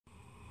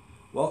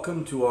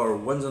Welcome to our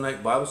Wednesday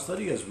night Bible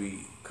study as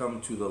we come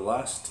to the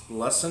last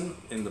lesson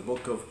in the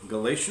book of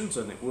Galatians,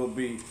 and it will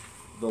be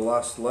the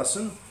last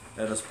lesson.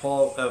 And as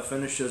Paul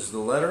finishes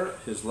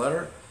his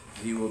letter,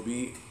 he will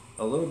be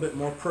a little bit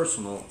more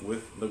personal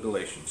with the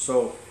Galatians.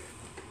 So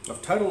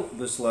I've titled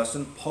this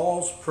lesson,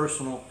 Paul's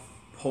Personal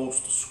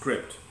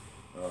Postscript.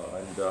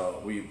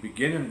 We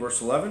begin in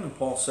verse 11, and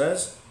Paul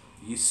says,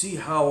 "Ye see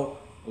how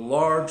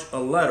large a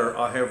letter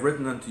I have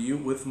written unto you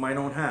with mine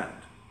own hand.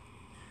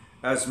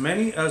 As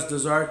many as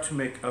desire to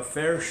make a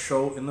fair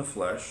show in the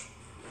flesh,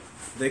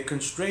 they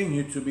constrain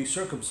you to be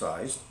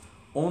circumcised,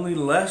 only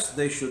lest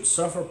they should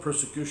suffer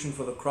persecution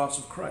for the cross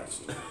of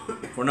Christ.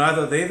 For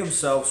neither they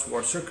themselves who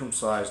are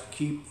circumcised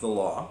keep the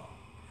law,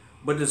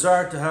 but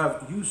desire to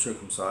have you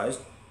circumcised,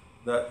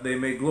 that they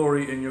may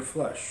glory in your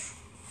flesh.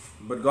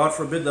 But God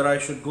forbid that I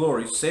should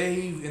glory,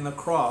 save in the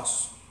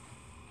cross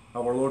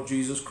of our Lord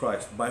Jesus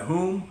Christ, by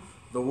whom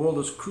the world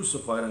is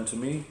crucified unto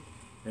me,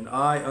 and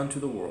I unto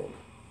the world.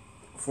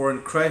 For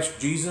in Christ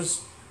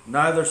Jesus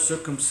neither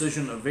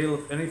circumcision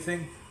availeth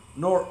anything,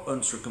 nor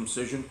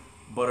uncircumcision,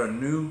 but a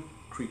new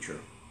creature.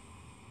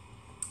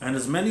 And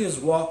as many as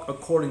walk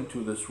according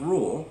to this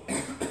rule,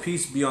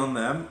 peace be on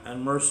them,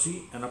 and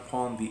mercy, and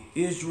upon the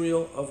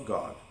Israel of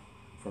God.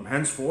 From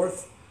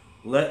henceforth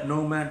let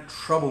no man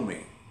trouble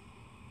me,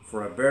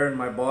 for I bear in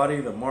my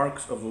body the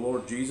marks of the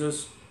Lord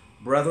Jesus.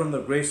 Brethren, the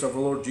grace of the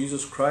Lord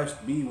Jesus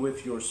Christ be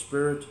with your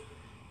spirit.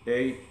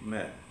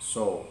 Amen."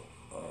 So,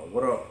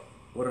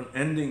 what an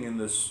ending in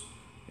this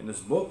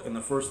book. And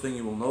the first thing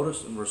you will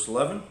notice in verse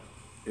 11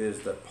 is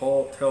that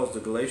Paul tells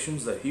the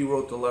Galatians that he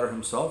wrote the letter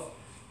himself,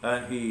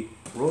 and he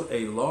wrote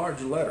a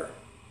large letter.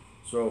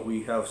 So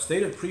we have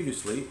stated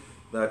previously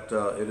that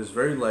it is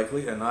very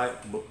likely, and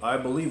I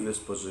believe this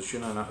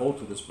position, and I hold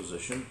to this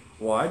position.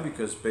 Why?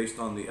 Because based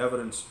on the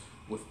evidence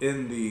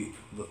within the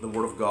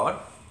Word of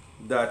God,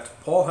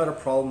 that Paul had a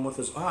problem with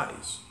his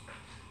eyes.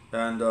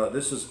 And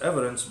this is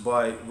evidenced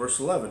by verse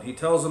 11. He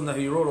tells them that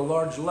he wrote a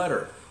large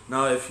letter.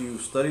 Now, if you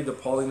studied the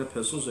Pauline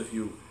epistles, if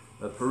you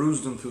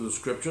perused them through the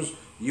scriptures,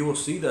 you will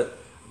see that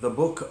the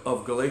book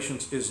of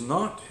Galatians is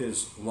not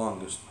his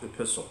longest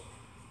epistle.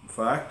 In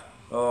fact,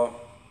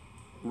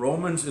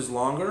 Romans is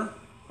longer,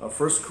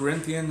 1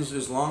 Corinthians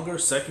is longer,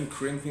 2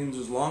 Corinthians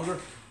is longer,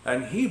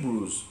 and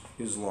Hebrews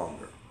is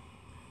longer.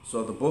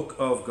 So the book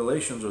of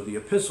Galatians, or the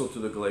epistle to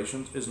the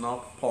Galatians, is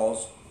not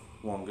Paul's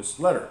longest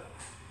letter.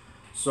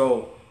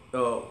 So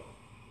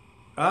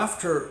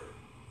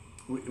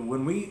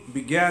when we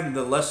began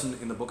the lesson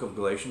in the book of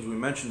Galatians, we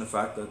mentioned the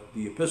fact that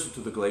the epistle to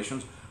the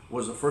Galatians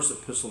was the first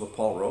epistle that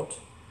Paul wrote.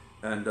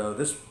 And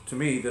this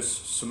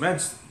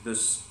cements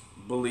this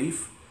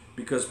belief,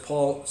 because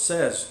Paul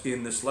says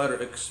in this letter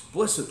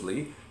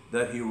explicitly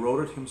that he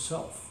wrote it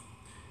himself.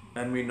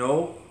 And we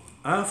know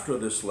after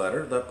this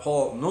letter that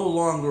Paul no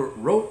longer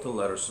wrote the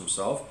letters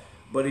himself,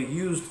 but he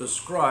used a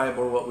scribe,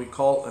 or what we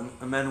call an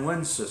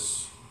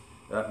amanuensis.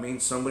 That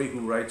means somebody who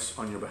writes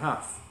on your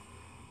behalf.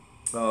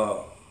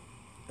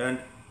 And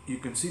you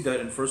can see that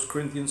in 1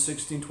 Corinthians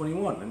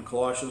 16:21, in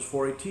Colossians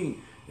 4:18,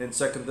 in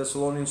 2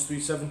 Thessalonians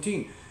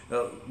 3:17.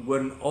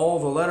 When all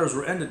the letters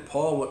were ended,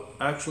 Paul would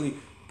actually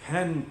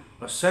pen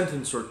a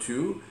sentence or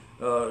two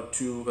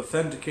to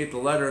authenticate the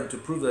letter and to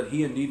prove that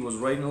he indeed was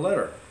writing a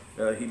letter.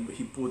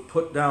 He would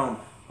put down,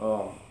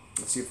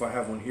 let's see if I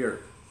have one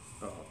here,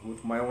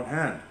 with my own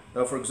hand.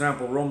 For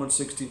example, Romans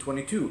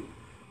 16:22.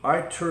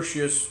 "I,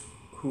 Tertius,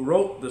 who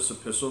wrote this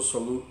epistle,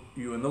 salute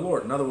you in the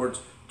Lord." In other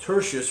words,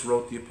 Tertius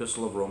wrote the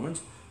epistle of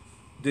Romans.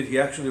 Did he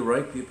actually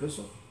write the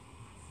epistle?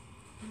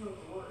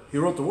 He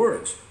wrote the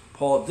words.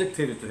 Paul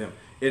dictated to him.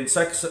 In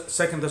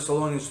 2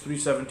 Thessalonians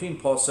 3:17,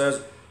 Paul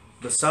says,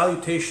 "The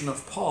salutation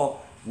of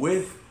Paul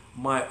with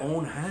my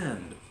own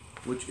hand,"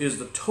 which is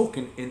the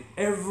token in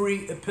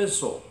every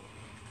epistle.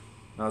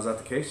 Now, is that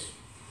the case?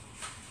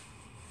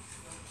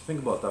 Think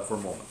about that for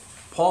a moment.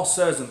 Paul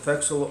says in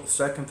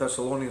 2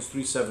 Thessalonians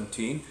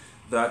 3:17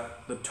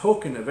 that the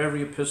token of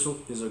every epistle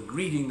is a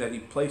greeting that he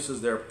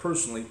places there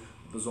personally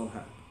with his own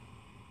hand.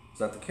 Is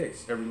that the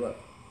case? Every letter?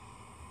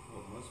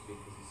 Well, it must be,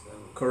 because he said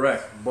it.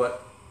 Correct.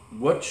 But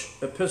which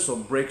epistle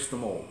breaks the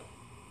mold?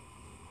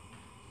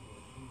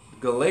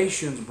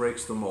 Galatians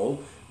breaks the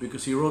mold,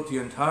 because he wrote the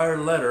entire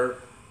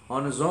letter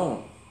on his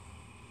own.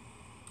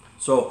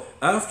 So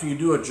after you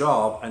do a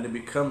job and it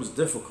becomes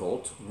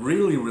difficult,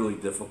 really, really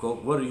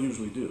difficult, what do you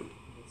usually do?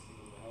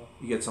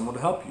 You get someone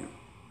to help you.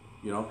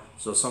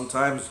 So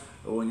sometimes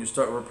when you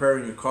start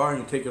repairing your car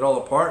and you take it all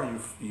apart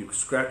and you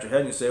scratch your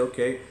head and you say,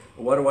 okay,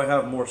 why do I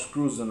have more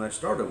screws than I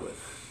started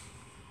with?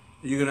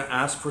 You're going to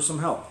ask for some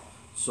help.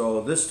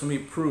 So this to me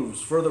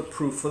proves further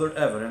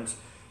evidence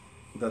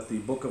that the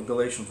book of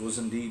Galatians was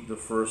indeed the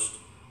first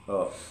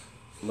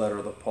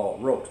letter that Paul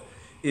wrote.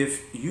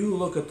 If you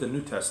look at the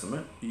New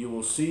Testament, you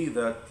will see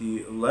that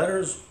the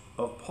letters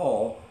of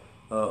Paul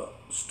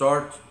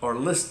are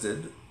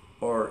listed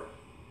or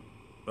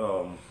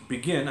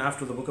begin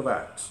after the book of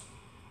Acts,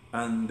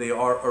 and they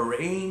are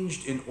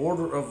arranged in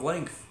order of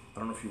length. I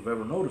don't know if you've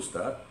ever noticed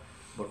that,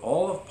 but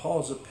all of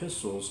Paul's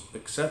epistles,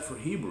 except for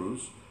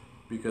Hebrews,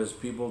 because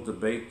people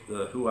debate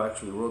who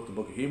actually wrote the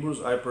book of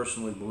Hebrews. I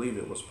personally believe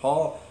it was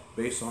Paul,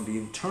 based on the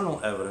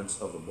internal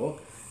evidence of the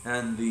book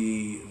and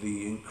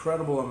the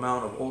incredible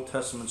amount of Old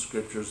Testament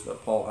scriptures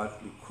that Paul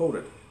actually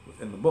quoted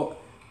in the book,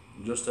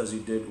 just as he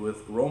did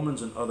with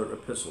Romans and other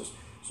epistles.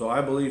 So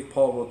I believe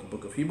Paul wrote the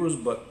book of Hebrews,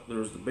 but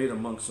there's debate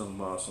among some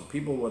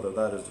people whether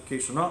that is the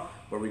case or not.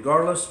 But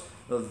regardless,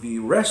 the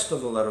rest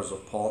of the letters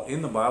of Paul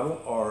in the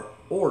Bible are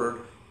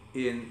ordered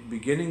in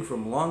beginning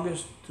from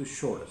longest to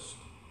shortest.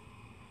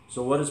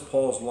 So what is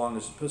Paul's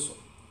longest epistle,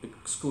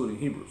 excluding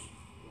Hebrews?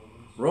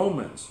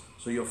 Romans.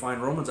 So you'll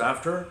find Romans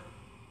after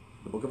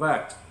the book of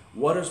Acts.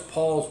 What is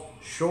Paul's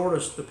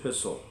shortest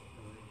epistle?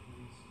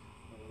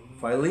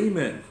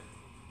 Philemon.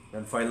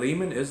 And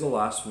Philemon is the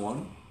last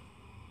one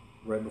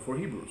right before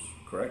Hebrews,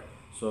 correct?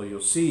 So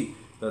you'll see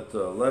that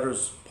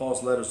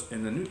Paul's letters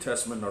in the New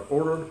Testament are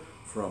ordered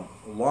from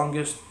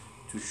longest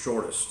to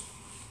shortest.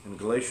 And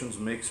Galatians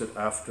makes it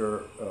after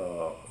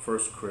 1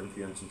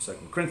 Corinthians and 2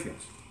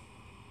 Corinthians.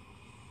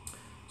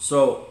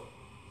 So,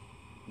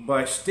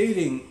 by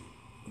stating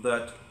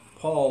that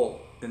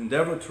Paul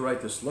endeavored to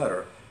write this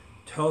letter,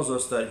 tells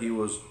us that he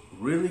was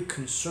really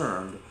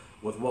concerned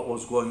with what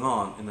was going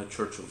on in the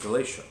church of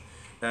Galatia.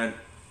 And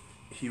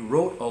he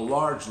wrote a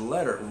large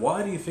letter.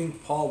 Why do you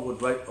think Paul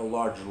would write a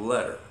large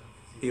letter?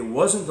 It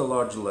wasn't a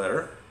large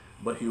letter,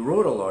 but he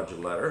wrote a large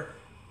letter.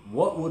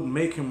 What would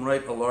make him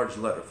write a large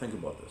letter? Think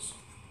about this.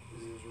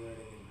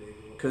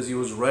 Because he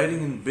was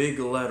writing in big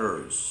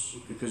letters,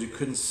 because he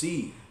couldn't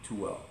see too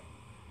well.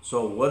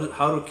 So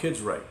how do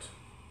kids write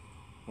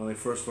when they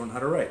first learn how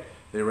to write?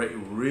 They write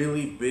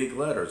really big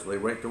letters. They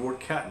write the word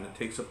cat and it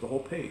takes up the whole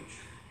page.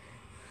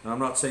 Now, I'm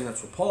not saying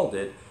that's what Paul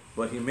did,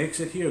 but he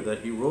makes it here that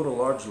he wrote a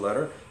large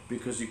letter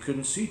because he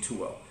couldn't see too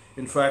well.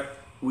 In fact,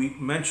 we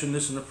mentioned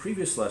this in a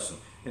previous lesson.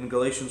 In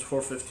Galatians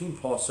 4:15,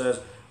 Paul says,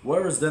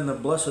 "Where is then the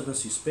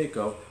blessedness he spake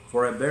of?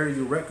 For I bear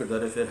you record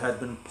that if it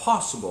had been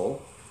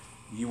possible,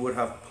 you would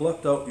have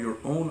plucked out your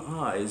own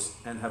eyes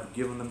and have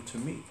given them to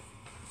me."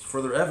 It's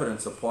further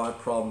evidence that Paul had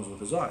problems with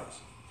his eyes.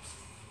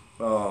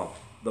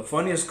 The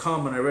funniest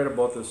comment I read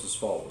about this is as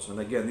follows. And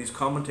again, these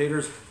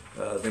commentators,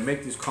 they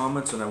make these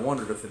comments, and I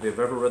wondered if they've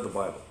ever read the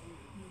Bible.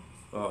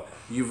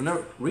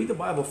 Read the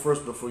Bible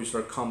first before you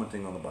start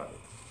commenting on the Bible.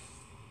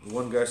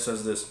 One guy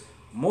says this: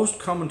 most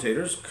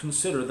commentators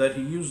consider that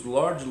he used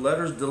large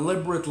letters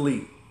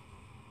deliberately.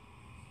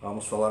 I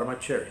almost fell out of my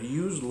chair. He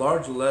used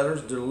large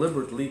letters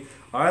deliberately,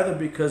 either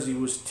because he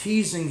was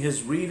teasing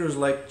his readers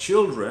like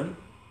children,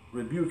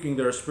 rebuking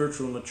their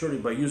spiritual maturity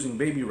by using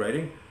baby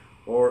writing,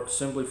 or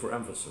simply for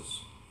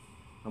emphasis.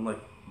 I'm like,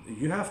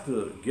 you have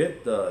to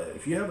get,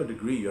 if you have a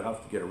degree, you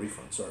have to get a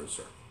refund. Sorry,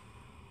 sir.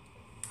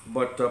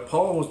 But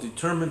Paul was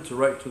determined to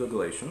write to the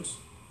Galatians,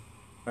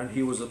 and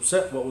he was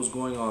upset what was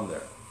going on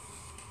there.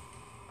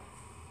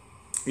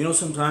 You know,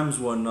 sometimes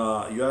when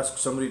you ask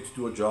somebody to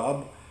do a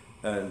job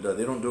and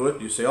they don't do it,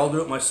 you say, "I'll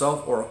do it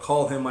myself," or "I'll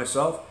call him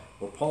myself."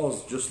 Well, Paul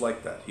is just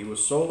like that. He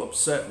was so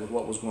upset with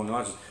what was going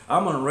on. He says,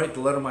 "I'm going to write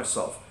the letter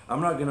myself.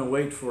 I'm not going to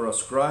wait for a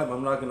scribe.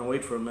 I'm not going to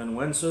wait for a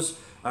amanuensis.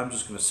 I'm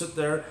just going to sit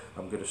there.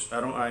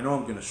 I know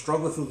I'm going to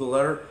struggle through the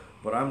letter,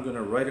 but I'm going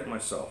to write it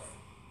myself."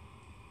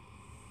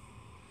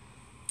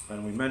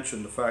 And we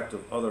mentioned the fact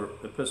of other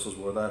epistles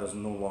where that is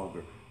no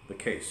longer the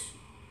case.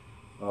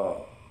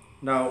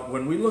 Now,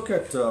 when we look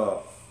at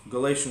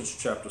Galatians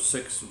chapter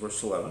 6,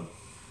 verse 11,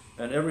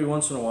 and every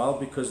once in a while,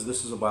 because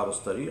this is a Bible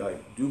study, I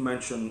do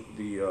mention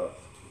the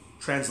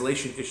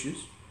translation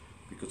issues,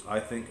 because I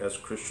think as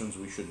Christians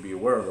we should be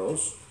aware of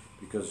those,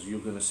 because you're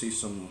going to see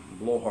some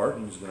blowhard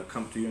and he's going to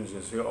come to you and he's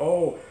going to say,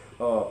 "Oh,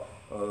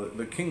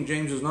 the King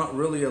James is not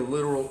really a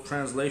literal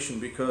translation,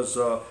 because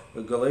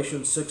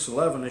Galatians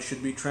 6:11, it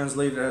should be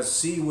translated as,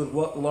 'See with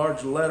what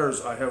large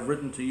letters I have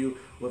written to you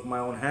with my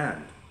own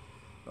hand.'"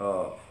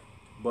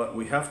 But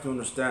we have to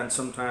understand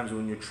sometimes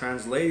when you're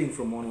translating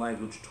from one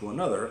language to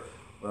another,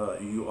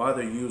 you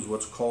either use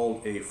what's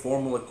called a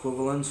formal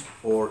equivalence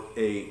or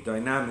a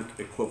dynamic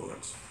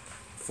equivalence.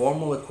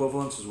 Formal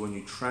equivalence is when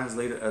you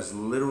translate it as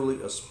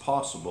literally as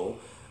possible,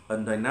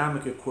 and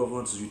dynamic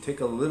equivalence is you take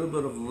a little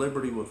bit of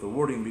liberty with the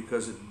wording,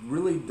 because it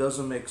really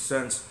doesn't make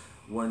sense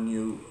when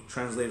you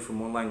translate from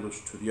one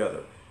language to the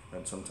other.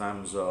 And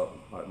sometimes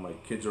my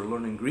kids are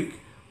learning Greek,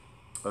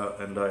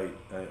 and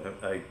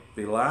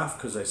they laugh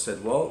because I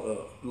said,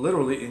 well,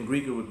 literally in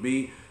Greek it would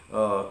be,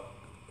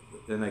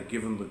 and I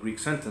give them the Greek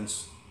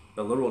sentence,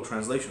 a literal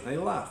translation, and they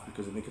laugh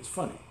because they think it's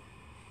funny.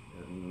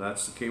 And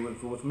that's the case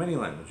with many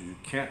languages. You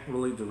can't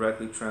really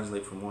directly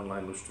translate from one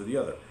language to the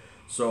other.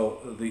 So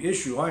the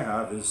issue I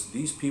have is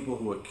these people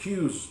who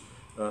accuse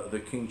the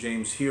King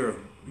James here of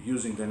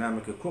using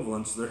dynamic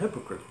equivalence, they're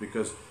hypocrites,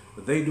 because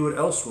they do it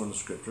elsewhere in the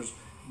scriptures,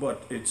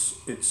 but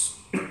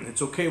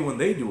it's okay when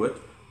they do it,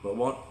 but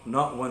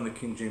not when the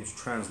King James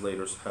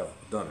translators have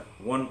done it.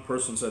 One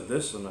person said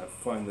this, and I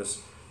find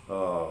this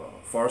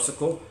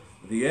farcical: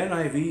 "The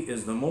NIV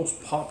is the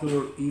most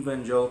popular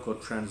evangelical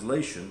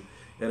translation.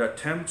 It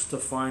attempts to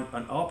find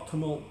an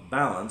optimal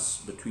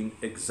balance between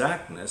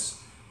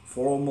exactness,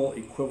 formal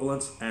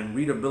equivalence, and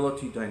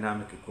readability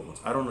dynamic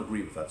equivalence. I don't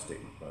agree with that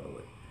statement, by the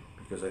way,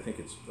 because I think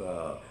it's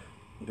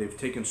they've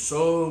taken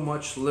so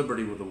much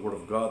liberty with the Word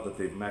of God that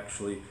they've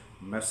actually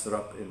messed it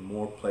up in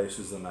more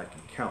places than I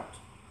can count.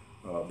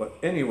 But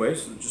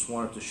anyways, I just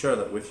wanted to share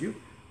that with you.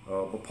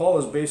 But Paul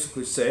is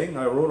basically saying,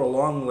 I wrote a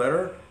long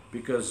letter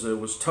because it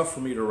was tough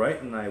for me to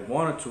write, and I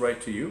wanted to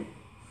write to you.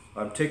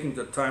 I'm taking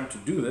the time to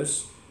do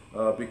this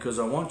because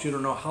I want you to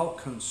know how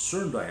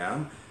concerned I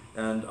am,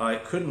 and I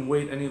couldn't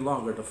wait any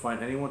longer to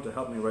find anyone to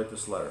help me write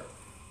this letter.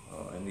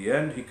 In the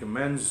end, he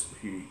commends,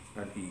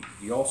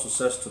 he also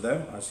says to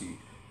them,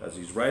 as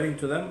he's writing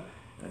to them,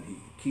 and he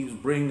keeps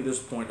bringing this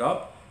point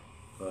up,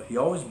 he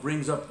always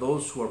brings up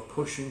those who are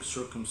pushing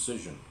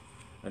circumcision.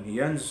 And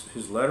he ends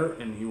his letter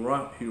and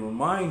he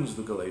reminds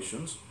the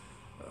Galatians,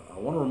 I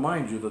want to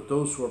remind you that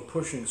those who are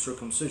pushing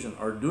circumcision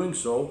are doing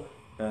so,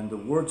 and the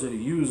words that he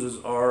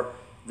uses are,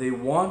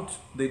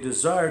 they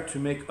desire to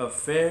make a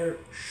fair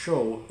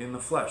show in the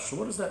flesh. So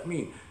what does that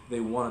mean? They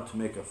wanted to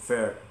make a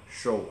fair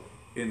show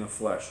in the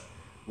flesh.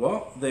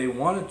 Well, they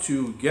wanted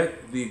to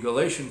get the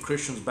Galatian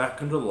Christians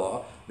back into the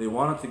law. They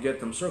wanted to get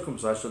them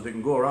circumcised so they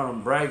can go around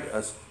and brag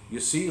as, you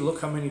see,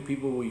 look how many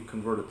people we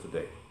converted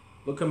today.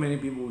 Look how many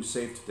people we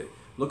saved today.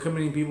 Look how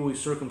many people we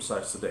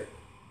circumcised today.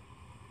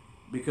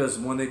 Because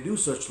when they do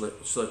such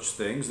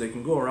things, they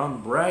can go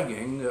around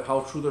bragging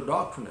how true their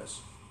doctrine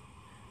is.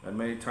 And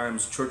many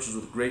times churches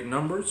with great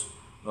numbers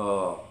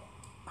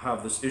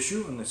have this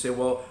issue, and they say,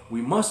 well,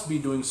 we must be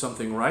doing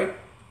something right.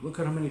 Look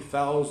at how many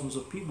thousands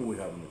of people we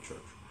have in the church.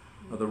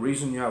 Now, the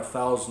reason you have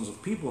thousands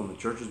of people in the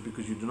church is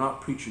because you do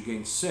not preach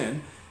against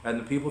sin, and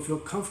the people feel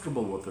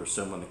comfortable with their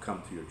sin when they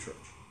come to your church.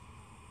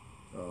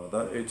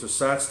 It's a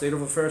sad state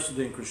of affairs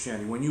today in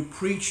Christianity. When you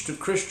preach to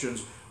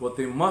Christians what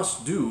they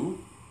must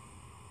do,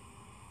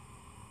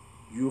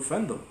 you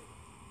offend them.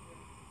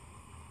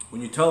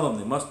 When you tell them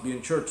they must be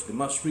in church, they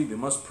must read, they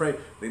must pray,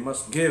 they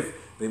must give,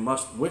 they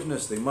must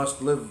witness, they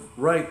must live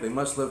right, they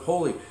must live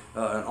holy,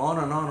 and on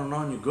and on and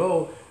on you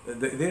go,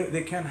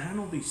 they can't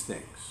handle these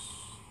things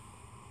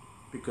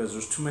because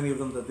there's too many of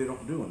them that they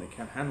don't do and they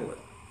can't handle it.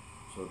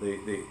 So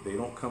they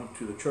don't come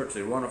to the church.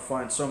 They want to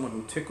find someone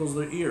who tickles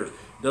their ears.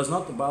 Does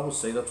not the Bible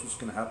say that's what's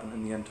going to happen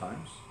in the end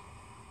times?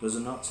 Does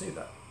it not say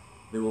that?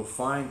 They will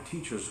find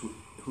teachers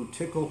who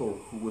tickle or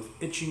who with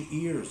itching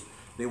ears.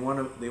 They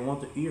want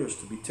the ears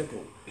to be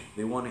tickled.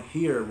 They want to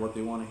hear what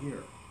they want to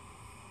hear.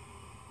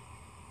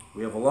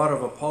 We have a lot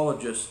of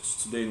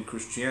apologists today in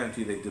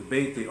Christianity. They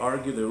debate, they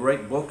argue, they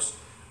write books.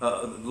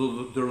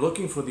 They're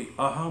looking for the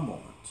aha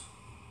moment.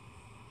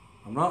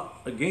 I'm not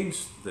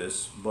against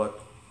this, but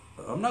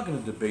I'm not going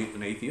to debate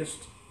an atheist.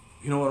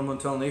 You know what I'm going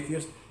to tell an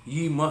atheist?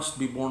 Ye must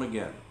be born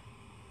again.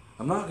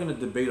 I'm not going to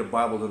debate a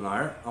Bible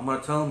denier. I'm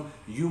going to tell him,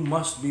 you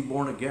must be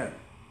born again.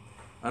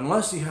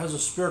 Unless he has a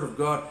Spirit of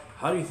God,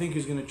 how do you think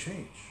he's going to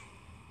change?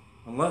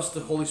 Unless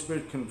the Holy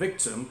Spirit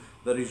convicts him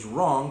that he's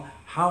wrong,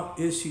 how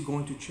is he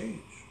going to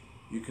change?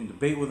 You can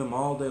debate with him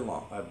all day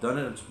long. I've done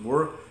it at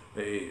work.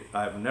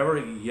 I've never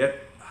yet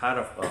had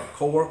a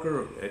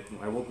co-worker,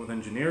 I work with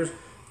engineers,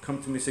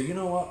 come to me and say, you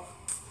know what?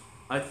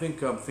 I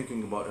think I'm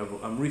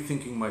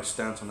rethinking my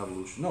stance on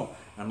evolution. No,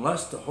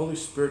 unless the Holy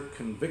Spirit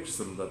convicts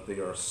them that they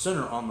are a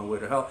sinner on the way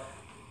to hell,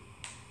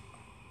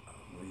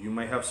 you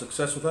may have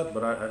success with that,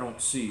 but I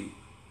don't see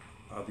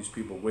how these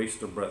people waste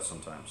their breath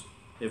sometimes.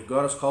 If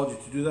God has called you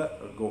to do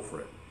that, go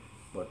for it.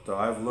 But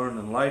I've learned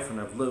in life,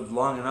 and I've lived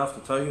long enough to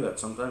tell you that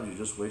sometimes you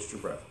just waste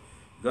your breath.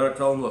 You got to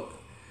tell them, look,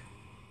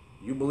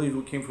 you believe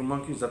we came from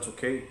monkeys, that's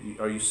okay.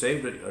 Are you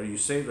saved? Are you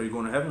saved? Are you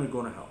going to heaven or are you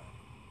going to hell?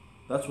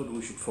 That's what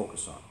we should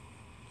focus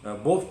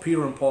on. Both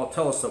Peter and Paul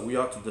tell us that we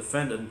ought to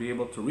defend and be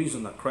able to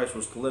reason that Christ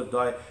was to live,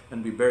 die,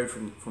 and be buried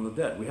from the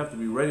dead. We have to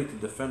be ready to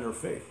defend our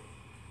faith.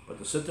 But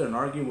to sit there and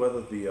argue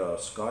whether the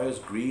sky is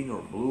green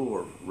or blue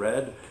or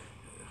red,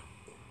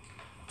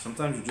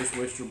 sometimes you just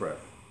waste your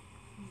breath.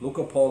 Look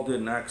what Paul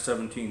did in Acts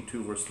 17,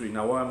 2 verse 3.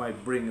 Now why am I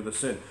bringing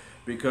this in?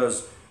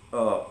 Because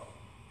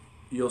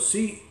you'll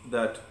see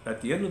that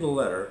at the end of the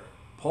letter,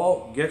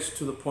 Paul gets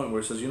to the point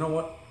where he says, you know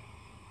what?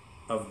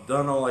 I've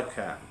done all I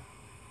can.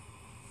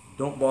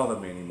 Don't bother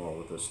me anymore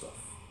with this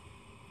stuff.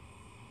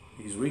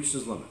 He's reached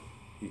his limit.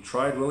 He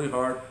tried really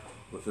hard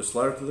with this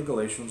letter to the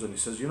Galatians, and he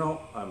says, you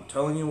know, I'm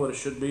telling you what it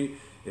should be.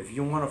 If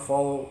you want to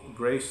follow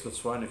grace, that's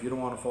fine. If you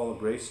don't want to follow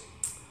grace,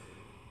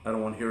 I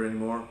don't want to hear it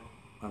anymore.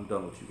 I'm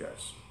done with you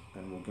guys.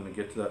 And we're going to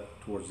get to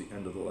that towards the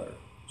end of the letter.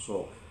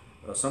 So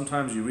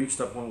sometimes you reach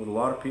that point with a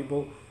lot of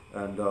people,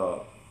 and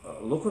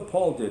look what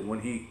Paul did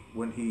when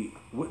he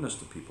witnessed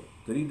to people.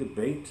 Did he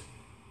debate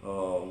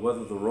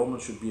whether the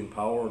Romans should be in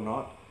power or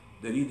not?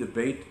 Did he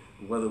debate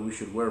whether we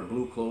should wear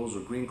blue clothes or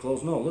green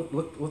clothes? No,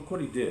 look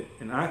what he did.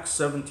 In Acts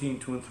 17,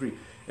 2 and 3.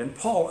 And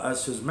Paul,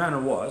 as his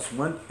manner was,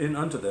 went in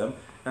unto them,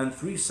 and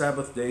 3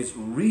 Sabbath days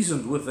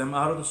reasoned with them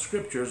out of the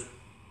Scriptures,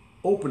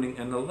 opening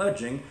and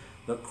alleging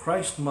that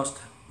Christ must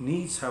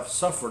needs have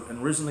suffered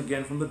and risen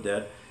again from the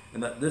dead,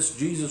 and that this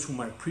Jesus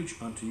whom I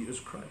preach unto you is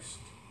Christ.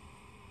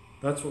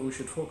 That's what we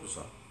should focus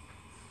on.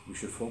 We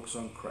should focus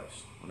on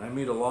Christ. When I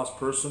meet a lost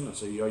person and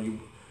say,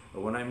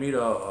 When I meet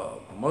a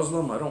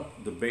Muslim, I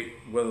don't debate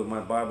whether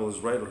my Bible is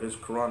right or his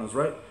Quran is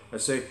right. I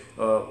say,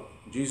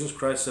 Jesus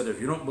Christ said, if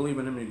you don't believe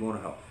in him, you're going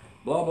to hell.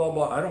 Blah, blah,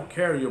 blah. I don't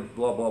care your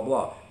blah, blah,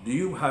 blah.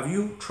 Have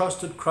you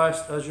trusted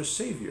Christ as your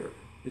Savior?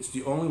 It's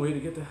the only way to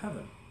get to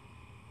heaven.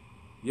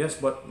 Yes,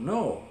 but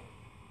no.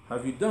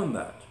 Have you done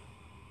that?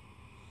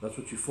 That's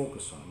what you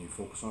focus on. You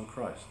focus on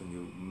Christ. And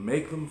you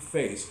make them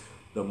face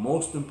the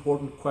most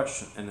important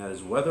question, and that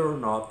is whether or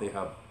not they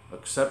have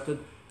accepted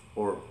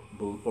or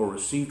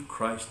received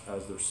Christ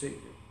as their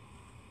Savior.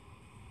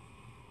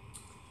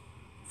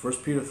 1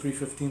 Peter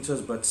 3:15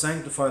 says, but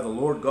sanctify the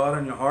Lord God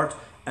in your heart,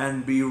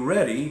 and be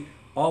ready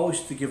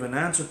always to give an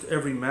answer to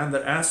every man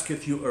that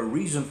asketh you a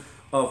reason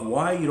of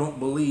why you don't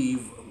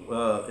believe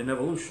in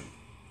evolution.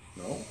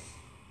 No.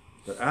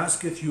 That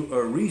asketh you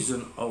a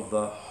reason of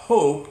the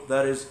hope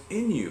that is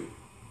in you,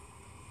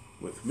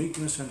 with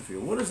meekness and fear.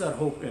 What is that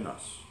hope in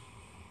us?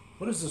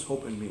 What is this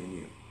hope in me and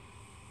you?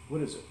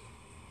 What is it?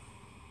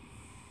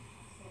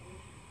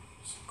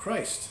 It's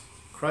Christ.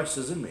 Christ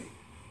is in me.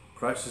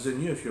 Christ is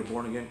in you if you're a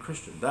born-again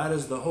Christian. That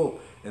is the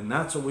hope. And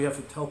that's what we have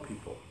to tell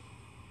people.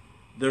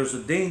 There's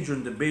a danger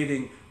in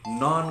debating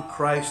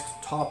non-Christ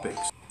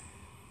topics.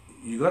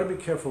 You got to be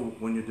careful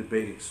when you're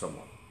debating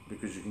someone,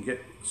 because you can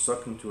get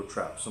sucked into a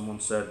trap.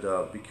 Someone said,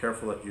 be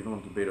careful that you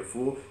don't debate a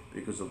fool,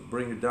 because they'll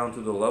bring you down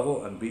to the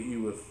level and beat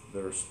you with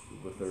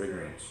their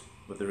ignorance,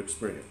 with their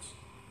experience.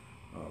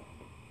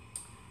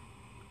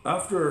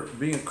 After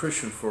being a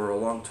Christian for a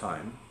long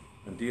time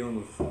and dealing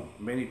with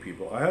many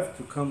people, I have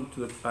come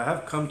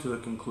to the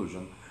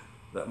conclusion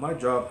that my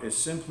job is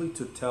simply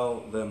to tell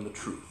them the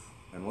truth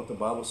and what the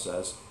Bible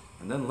says,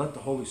 and then let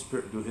the Holy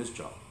Spirit do his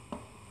job.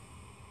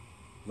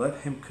 Let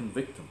him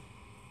convict them.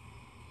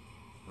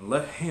 And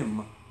let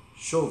him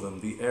show them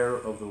the error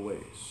of the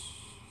ways.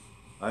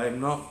 I am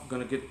not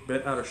going to get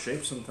bent out of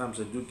shape. Sometimes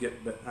I do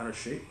get bent out of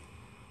shape,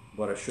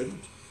 but I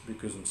shouldn't,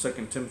 because in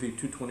 2 Timothy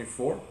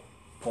 2:24,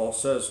 Paul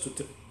says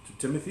to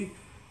Timothy,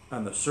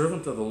 and the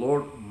servant of the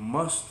Lord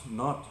must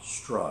not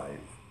strive.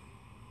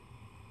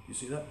 You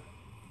see that?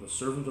 The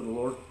servant of the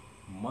Lord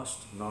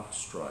must not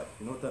strive.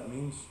 You know what that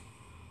means?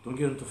 Don't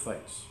get into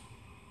fights,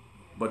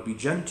 but be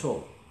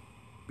gentle.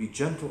 Be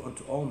gentle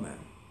unto all men,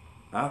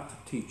 apt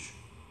to teach,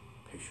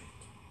 patient.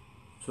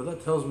 So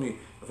that tells me,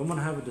 if I'm going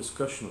to have a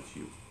discussion with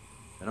you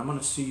and I'm going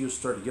to see you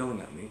start yelling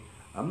at me,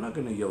 I'm not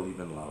going to yell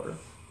even louder.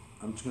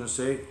 I'm just going to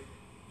say,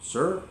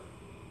 sir,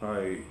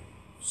 I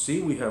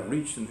see we have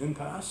reached an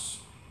impasse,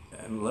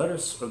 and let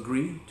us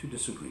agree to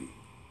disagree.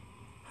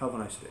 Have a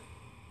nice day.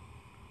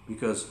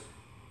 Because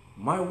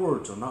my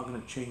words are not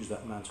going to change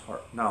that man's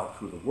heart. Now,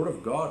 through the word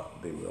of God,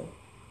 they will.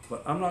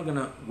 But I'm not going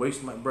to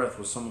waste my breath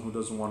with someone who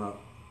doesn't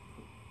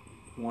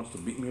who wants to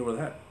beat me over the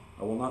head.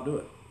 I will not do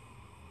it.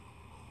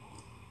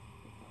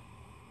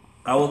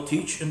 I will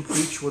teach and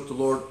preach what the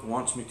Lord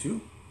wants me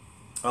to.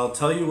 I'll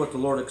tell you what the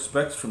Lord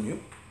expects from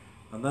you.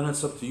 And then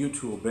it's up to you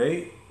to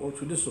obey or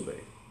to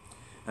disobey.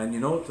 And you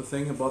know what the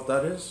thing about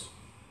that is?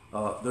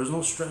 There's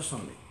no stress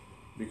on me.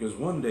 Because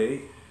one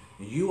day,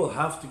 you will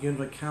have to give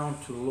an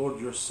account to the Lord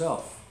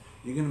yourself.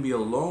 You're going to be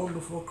alone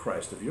before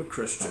Christ. If you're a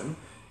Christian,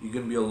 you're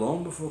going to be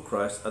alone before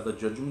Christ at the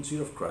judgment seat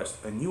of Christ.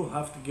 And you will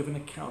have to give an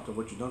account of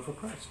what you've done for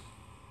Christ.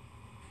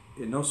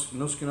 No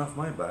skin off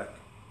my back.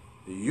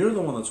 You're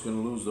the one that's going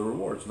to lose the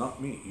rewards,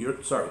 not me. You're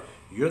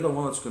the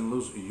one that's going to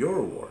lose your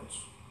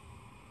rewards.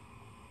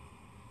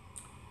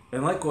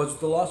 And likewise with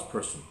the lost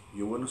person.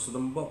 You witness to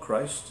them about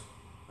Christ.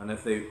 And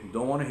if they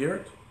don't want to hear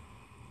it,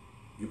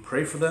 you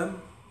pray for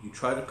them. You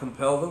try to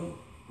compel them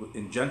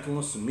in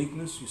gentleness and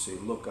meekness. You say,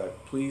 look,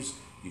 please,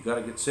 you got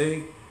to get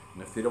saved.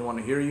 And if they don't want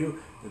to hear you,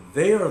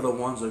 they are the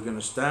ones that are going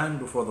to stand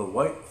before the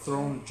white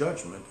throne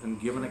judgment and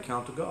give an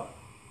account to God.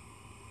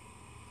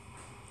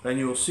 And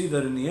you will see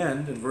that in the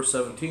end, in verse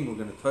 17, we're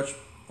going to touch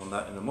on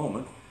that in a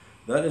moment,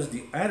 that is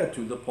the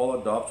attitude that Paul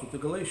adopts with the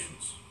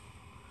Galatians.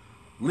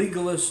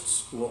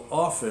 Legalists will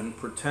often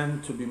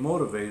pretend to be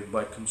motivated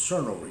by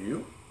concern over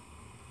you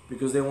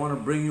because they want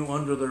to bring you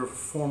under their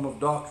form of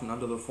doctrine,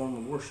 under their form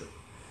of worship.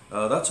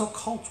 That's how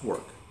cults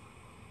work.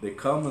 They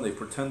come and they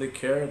pretend they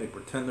care, they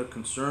pretend they're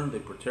concerned,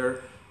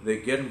 they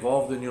get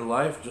involved in your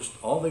life. Just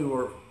all they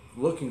were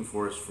looking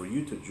for is for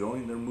you to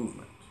join their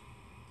movement.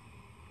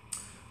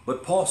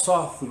 But Paul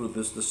saw through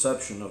this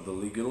deception of the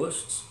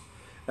legalists,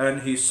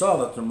 and he saw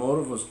that their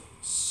motive was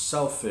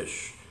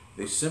selfish.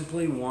 They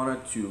simply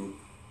wanted to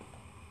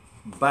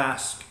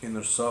bask in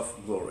their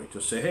self-glory,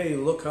 to say, hey,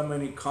 look how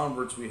many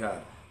converts we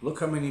had. Look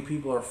how many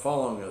people are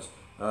following us.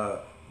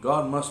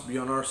 God must be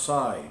on our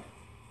side.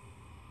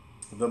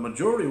 The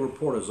majority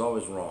report is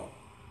always wrong.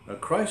 Now,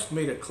 Christ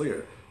made it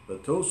clear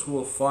that those who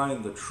will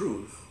find the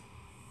truth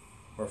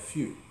are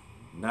few.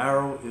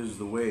 Narrow is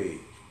the way.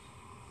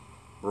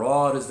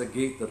 Broad is the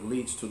gate that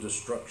leads to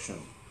destruction.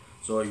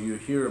 So you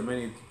hear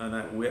many, and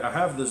I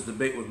have this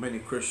debate with many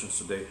Christians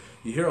today.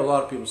 You hear a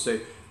lot of people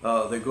say,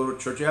 they go to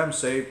church, yeah, I'm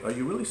saved. Are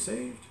you really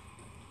saved?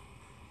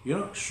 You're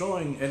not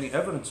showing any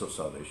evidence of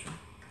salvation.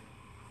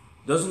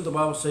 Doesn't the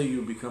Bible say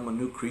you become a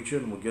new creature?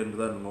 And we'll get into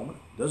that in a moment.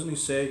 Doesn't he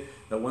say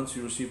that once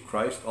you receive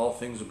Christ, all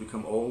things have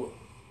become old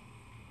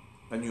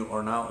and you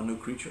are now a new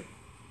creature?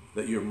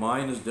 That your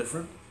mind is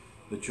different?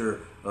 That your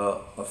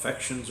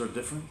affections are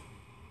different?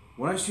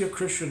 When I see a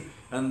Christian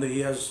and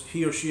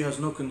he or she has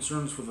no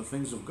concerns for the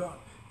things of God,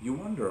 you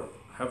wonder,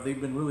 have they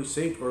been really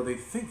saved, or they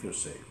think they're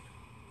saved?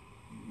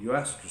 You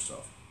ask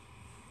yourself.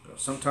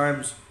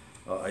 Sometimes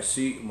I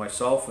see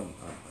myself and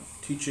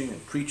teaching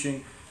and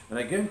preaching, and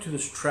I get into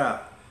this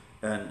trap,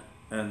 and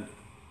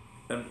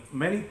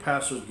many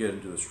pastors get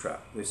into this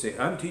trap. They say,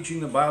 I'm teaching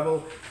the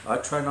Bible, I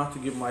try not to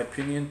give my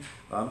opinion,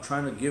 I'm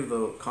trying to give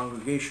the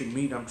congregation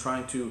meat, I'm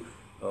trying to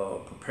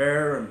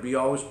prepare and be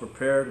always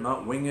prepared,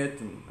 not wing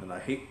it, and I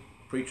hate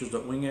preachers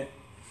that wing it.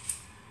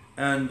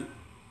 And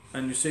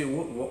you say,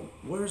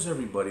 where's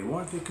everybody? Why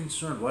aren't they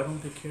concerned? Why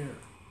don't they care?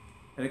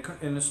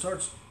 And it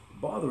starts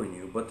bothering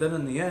you. But then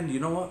in the end, you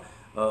know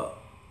what?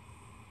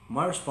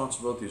 My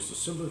responsibility is to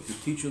simply to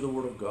teach you the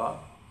Word of God,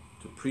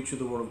 to preach you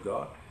the Word of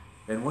God.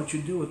 And what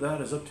you do with that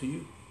is up to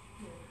you.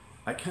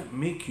 I can't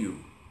make you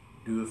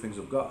do the things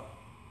of God.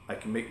 I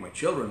can make my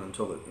children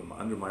until they're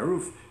under my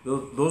roof.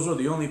 Those are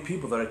the only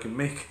people that I can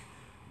make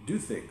do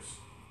things.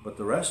 But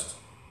the rest,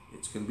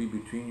 it's going to be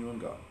between you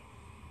and God.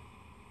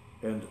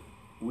 And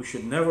we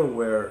should never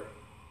wear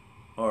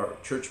our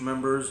church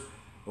members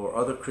or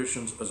other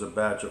Christians as a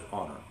badge of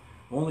honor.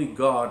 Only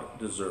God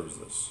deserves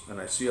this. And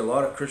I see a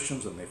lot of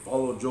Christians, and they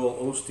follow Joel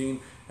Osteen,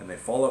 and they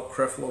follow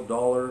Creflo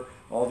Dollar,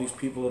 all these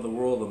people of the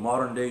world, the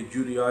modern day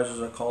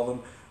Judaizers I call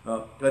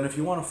them. And if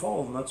you want to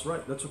follow them, that's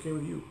right. That's okay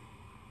with you.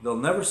 They'll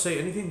never say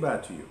anything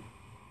bad to you.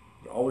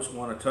 They always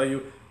want to tell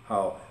you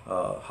how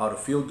to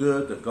feel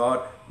good, that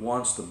God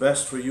wants the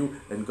best for you,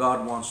 and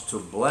God wants to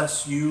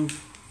bless you.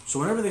 So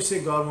whenever they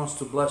say God wants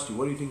to bless you,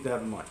 what do you think they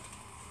have in mind?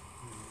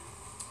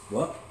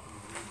 What?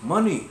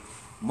 Money.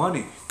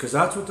 Money. Because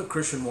that's what the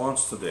Christian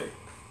wants today.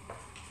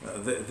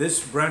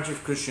 This branch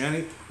of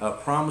Christianity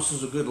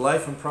promises a good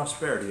life and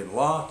prosperity and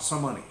lots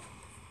of money.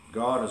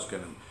 God is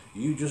going to,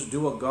 you just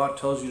do what God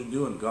tells you to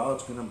do, and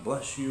God's going to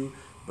bless you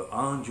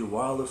beyond your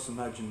wildest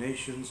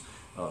imaginations.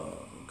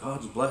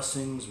 God's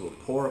blessings will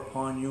pour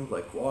upon you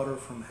like water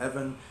from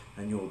heaven,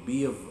 and you'll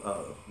be of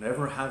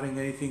never having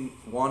anything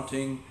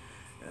wanting,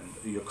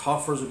 and your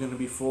coffers are going to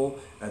be full,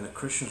 and the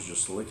Christians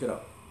just lick it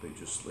up. They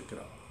just lick it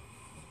up.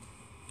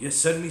 Yes,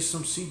 send me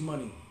some seed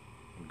money,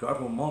 and God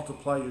will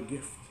multiply your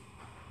gift.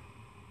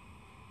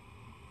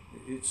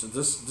 It's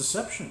this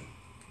deception,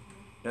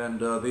 and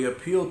they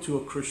appeal to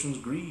a Christian's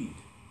greed.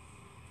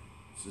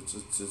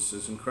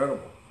 It's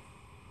incredible.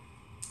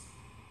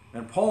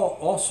 And Paul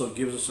also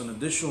gives us an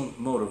additional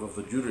motive of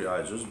the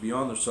Judaizers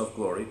beyond their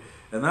self-glory,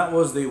 and that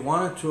was they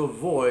wanted to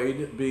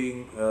avoid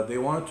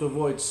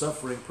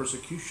suffering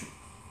persecution.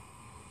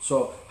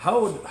 So how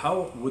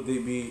would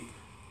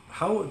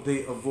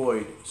they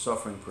avoid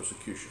suffering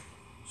persecution?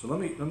 So let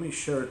me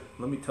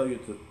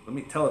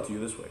tell it to you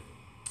this way.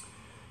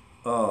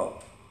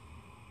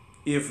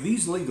 If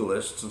these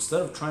legalists,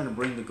 instead of trying to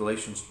bring the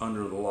Galatians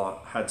under the law,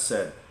 had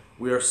said,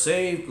 we are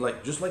saved,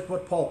 just like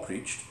what Paul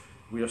preached,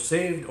 we are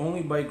saved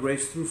only by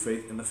grace through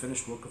faith in the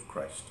finished work of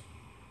Christ,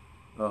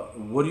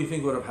 what do you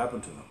think would have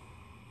happened to them?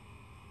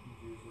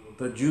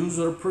 The Jews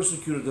would have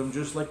persecuted them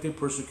just like they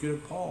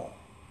persecuted Paul.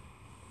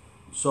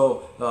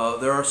 So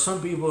there are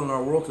some people in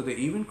our world today,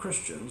 even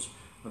Christians,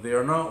 they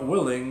are not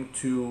willing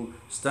to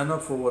stand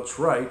up for what's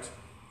right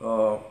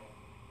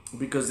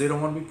because they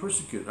don't want to be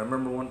persecuted. I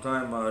remember one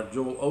time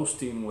Joel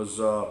Osteen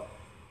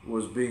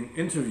was being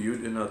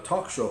interviewed in a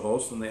talk show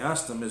host, and they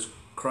asked him, is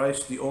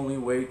Christ the only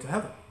way to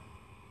heaven?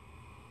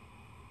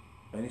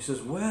 And he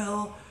says,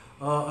 well,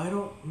 I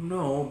don't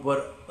know,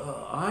 but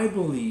I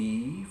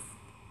believe.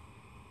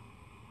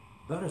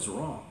 That is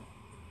wrong.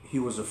 He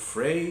was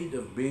afraid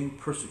of being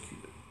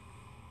persecuted.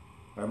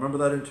 I remember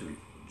that interview,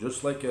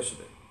 just like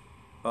yesterday.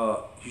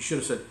 He should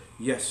have said,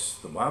 yes,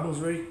 the Bible is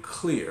very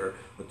clear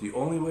that the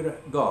only way to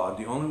God,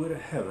 the only way to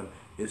heaven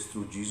is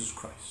through Jesus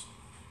Christ.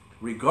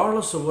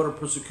 Regardless of what a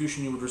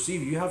persecution you would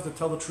receive, you have to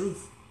tell the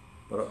truth.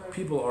 But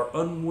people are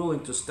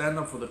unwilling to stand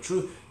up for the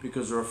truth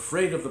because they're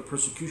afraid of the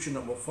persecution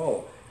that will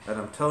follow. And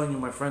I'm telling you,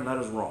 my friend, that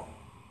is wrong.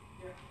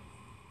 Yeah.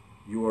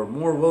 You are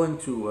more willing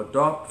to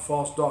adopt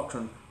false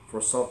doctrine for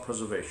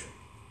self-preservation.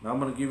 Now I'm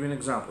going to give you an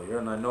example here,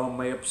 and I know it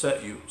may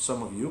upset you,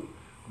 some of you,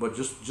 but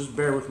just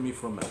bear with me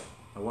for a minute.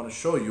 I want to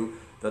show you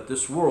that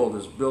this world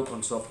is built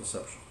on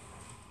self-deception.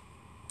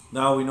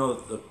 Now we know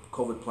that the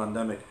COVID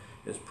pandemic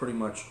is pretty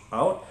much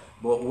out,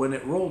 but when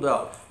it rolled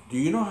out, do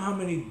you know how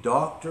many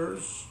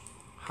doctors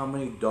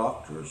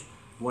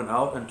went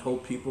out and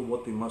told people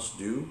what they must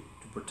do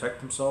to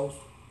protect themselves?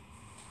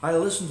 I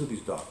listened to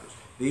these doctors.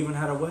 They even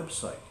had a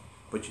website.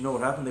 But you know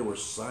what happened? They were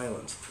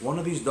silenced. One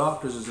of these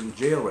doctors is in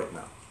jail right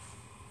now.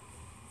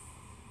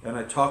 And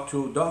I talked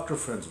to doctor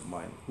friends of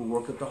mine who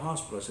work at the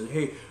hospital. I said,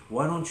 hey,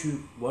 why don't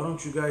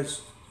you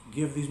guys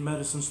give these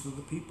medicines to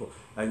the people?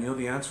 And you know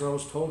the answer I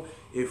was told?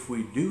 If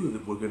we do,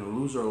 that we're going to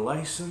lose our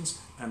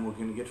license and we're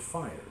going to get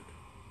fired.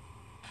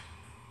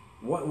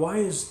 Why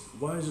is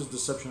this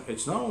deception?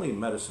 It's not only in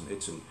medicine.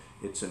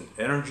 It's in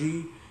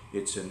energy.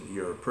 It's in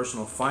your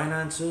personal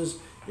finances.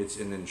 It's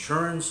in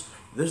insurance.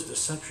 This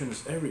deception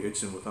is everywhere.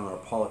 It's within our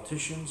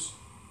politicians.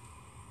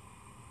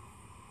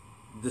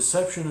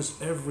 Deception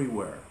is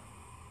everywhere.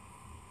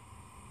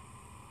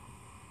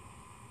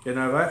 And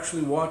I've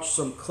actually watched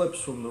some clips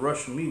from the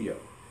Russian media,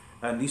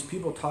 and these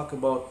people talk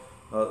about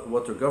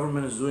what their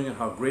government is doing and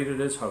how great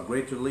it is, how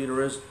great their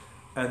leader is,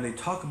 and they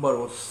talk about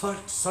it with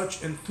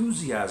such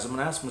enthusiasm,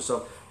 and I ask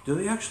myself, do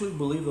they actually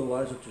believe the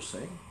lies that they're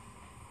saying?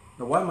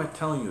 Now, why am I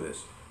telling you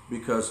this?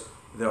 Because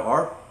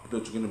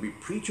there's going to be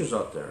preachers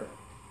out there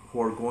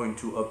who are going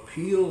to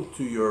appeal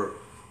to your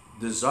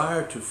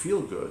desire to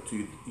feel good,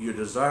 to your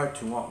desire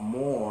to want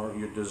more,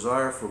 your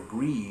desire for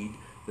greed.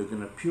 They're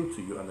going to appeal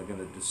to you and they're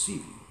going to deceive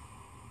you.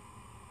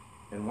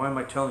 And why am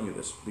I telling you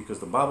this? Because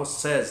the Bible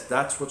says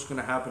that's what's going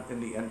to happen in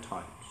the end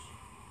times.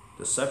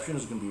 Deception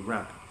is going to be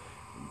rampant.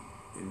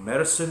 In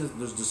medicine,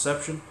 there's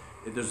deception.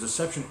 There's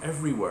deception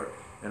everywhere.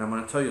 And I'm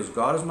going to tell you, as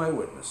God is my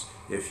witness,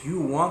 if you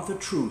want the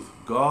truth,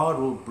 God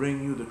will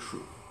bring you the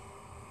truth.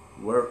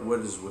 What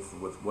is with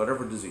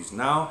whatever disease.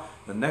 Now,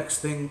 the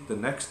next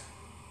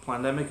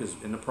pandemic is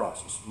in the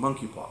process.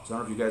 Monkeypox. I don't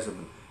know if you guys have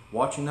been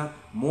watching that.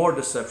 More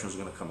deception is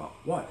going to come out.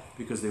 Why?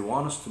 Because they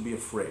want us to be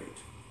afraid.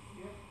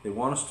 They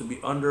want us to be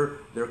under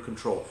their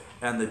control.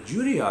 And the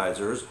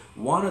Judaizers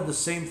wanted the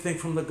same thing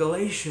from the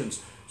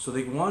Galatians. So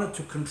they wanted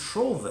to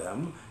control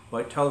them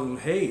by telling them,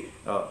 hey,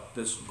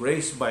 this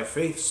grace by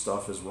faith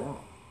stuff is wrong.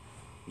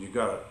 You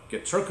got to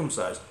get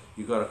circumcised.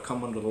 You got to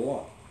come under the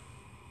law.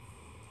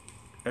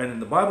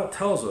 And the Bible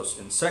tells us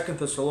in 2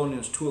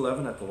 Thessalonians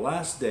 2:11, at the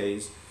last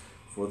days,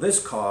 for this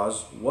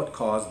cause, what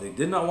cause? They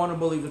did not want to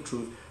believe the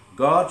truth.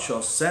 God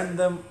shall send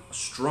them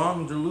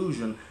strong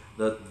delusion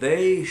that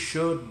they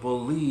should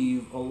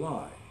believe a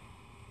lie.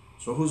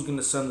 So who's going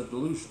to send the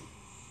delusion?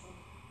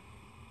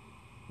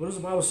 What does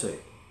the Bible say?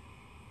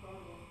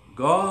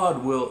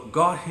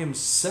 God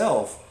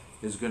himself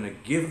is going to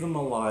give them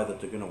a lie that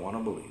they're going to want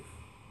to believe.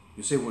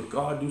 You say, would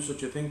God do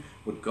such a thing?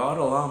 Would God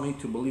allow me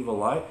to believe a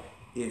lie?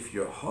 If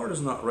your heart is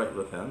not right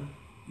with him,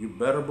 you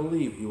better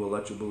believe he will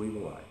let you believe a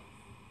lie.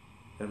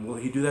 And will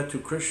he do that to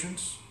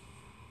Christians?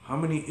 How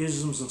many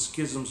isms and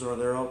schisms are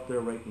there out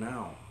there right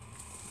now?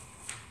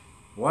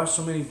 Why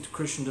so many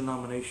Christian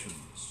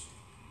denominations?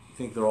 You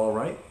think they're all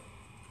right?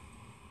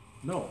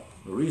 No.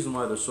 The reason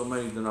why there's so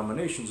many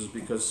denominations is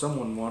because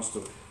someone wants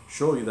to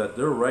show you that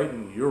they're right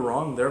and you're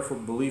wrong, therefore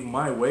believe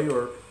my way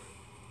or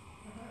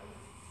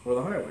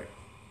the highway.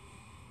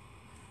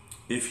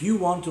 If you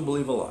want to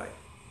believe a lie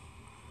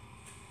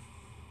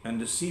and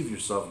deceive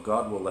yourself,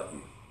 God will let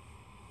you.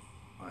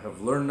 I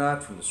have learned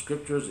that from the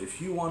scriptures.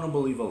 If you want to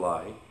believe a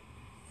lie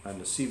and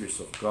deceive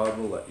yourself, God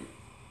will let you.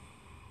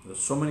 There's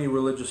so many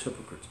religious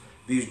hypocrites.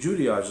 These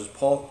Judaizers,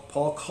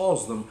 Paul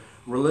calls them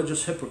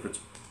religious hypocrites.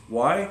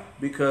 Why?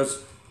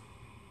 Because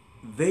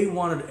they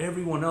wanted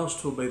everyone else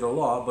to obey the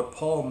law, but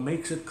Paul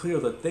makes it clear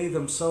that they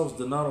themselves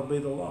did not obey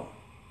the law.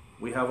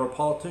 We have our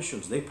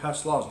politicians. They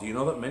pass laws. Do you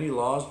know that many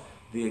laws,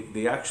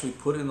 they actually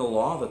put in the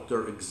law that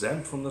they're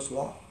exempt from this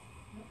law?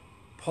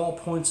 Paul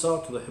points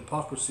out to the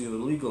hypocrisy of the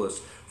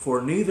legalists,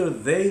 for neither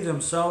they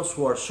themselves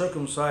who are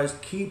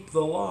circumcised keep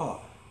the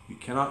law. You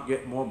cannot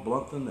get more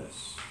blunt than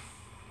this.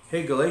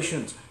 Hey,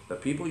 Galatians, the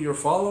people you're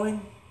following,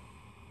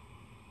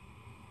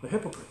 the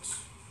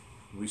hypocrites.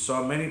 We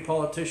saw many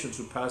politicians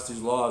who passed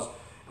these laws.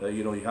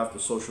 You have to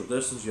social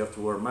distance, you have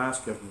to wear a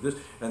mask, you have to do this,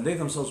 and they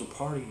themselves are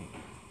partying.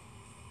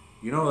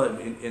 You know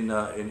that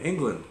in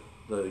England,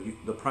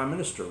 the Prime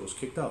Minister was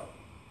kicked out.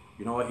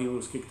 You know why he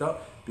was kicked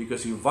out?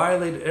 Because he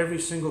violated every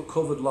single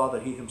COVID law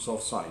that he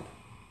himself signed.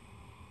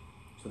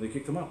 So they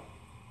kicked him out.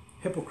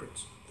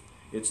 Hypocrites.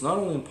 It's not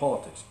only in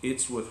politics,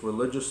 it's with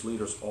religious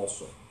leaders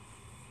also.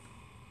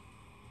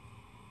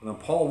 And then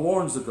Paul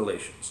warns the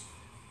Galatians.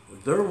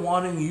 They're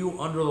wanting you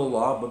under the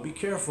law, but be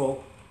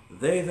careful.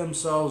 They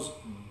themselves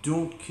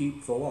don't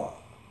keep the law.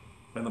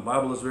 And the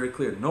Bible is very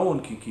clear. No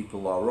one can keep the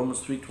law.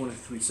 Romans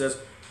 3:23 says,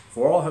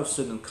 for all have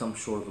sinned and come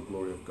short of the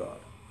glory of God.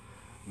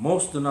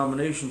 Most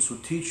denominations who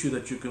teach you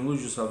that you can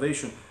lose your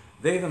salvation,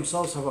 they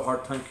themselves have a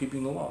hard time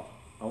keeping the law.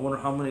 I wonder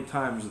how many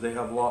times they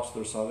have lost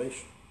their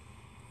salvation.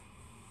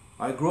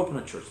 I grew up in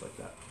a church like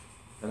that,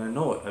 and I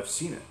know it. I've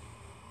seen it.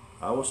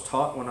 I was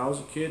taught when I was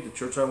a kid, the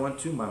church I went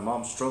to, my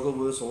mom struggled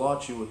with this a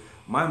lot.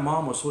 My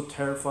mom was so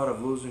terrified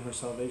of losing her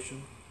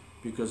salvation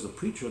because the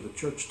preacher of the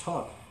church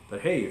taught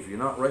that, hey, if you're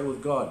not right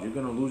with God, you're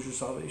going to lose your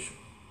salvation.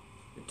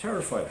 It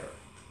terrified her.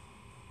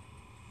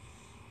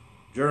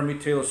 Jeremy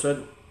Taylor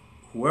said,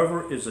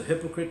 whoever is a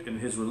hypocrite in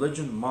his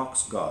religion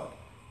mocks God,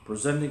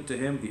 presenting to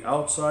him the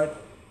outside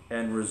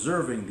and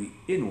reserving the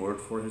inward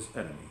for his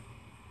enemy.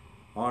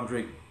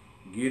 Andre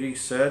Gide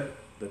said,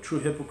 the true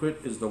hypocrite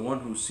is the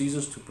one who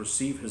ceases to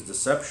perceive his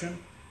deception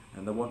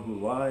and the one who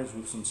lies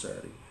with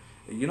sincerity.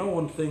 You know,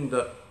 one thing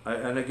that,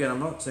 and again, I'm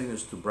not saying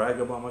this to brag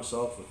about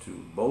myself or to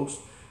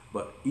boast,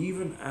 but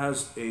even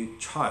as a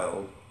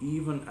child,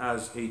 even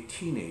as a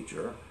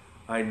teenager,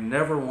 I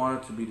never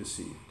wanted to be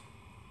deceived.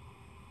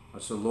 I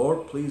said,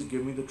 Lord, please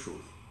give me the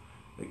truth.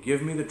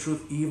 Give me the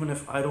truth even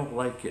if I don't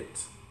like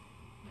it.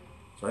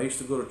 So I used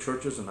to go to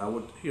churches and I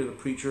would hear the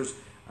preachers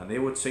and they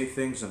would say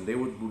things and they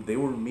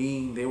were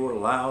mean, they were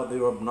loud, they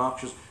were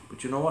obnoxious.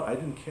 But you know what? I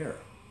didn't care.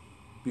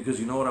 Because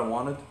you know what I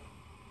wanted?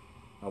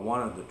 I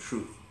wanted the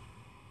truth.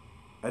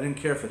 I didn't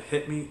care if it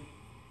hit me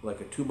like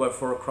a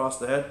 2x4 across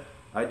the head.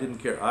 I didn't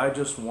care. I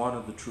just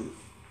wanted the truth.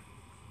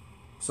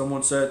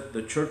 Someone said,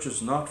 the church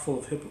is not full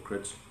of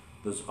hypocrites.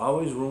 There's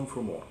always room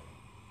for more.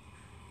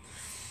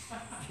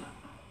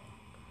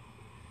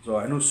 So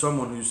I knew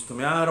someone who used to tell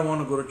me, I don't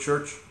want to go to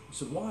church. I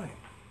said, why?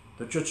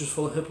 The church is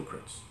full of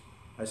hypocrites.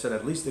 I said,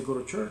 at least they go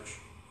to church.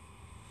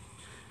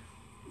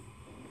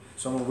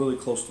 Someone really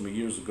close to me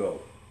years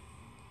ago.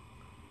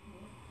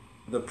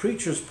 The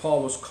preachers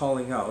Paul was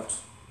calling out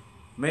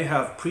may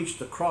have preached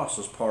the cross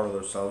as part of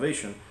their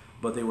salvation,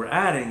 but they were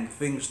adding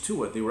things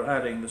to it. They were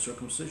adding the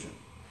circumcision.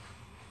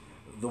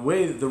 The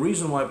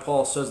reason why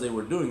Paul says they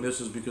were doing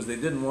this is because they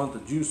didn't want the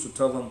Jews to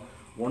tell them,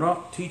 we're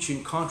not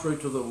teaching contrary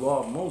to the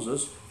law of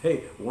Moses.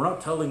 Hey, we're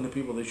not telling the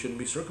people they shouldn't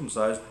be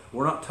circumcised.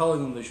 We're not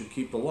telling them they should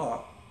keep the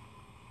law.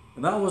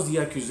 And that was the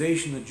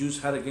accusation the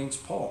Jews had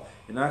against Paul.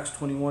 In Acts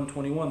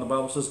 21:21, the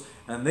Bible says,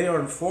 and they are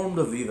informed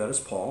of thee, that is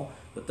Paul,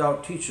 that thou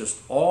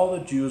teachest all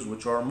the Jews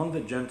which are among the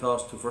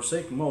Gentiles to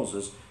forsake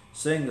Moses,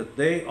 saying that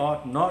they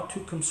ought not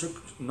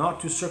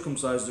to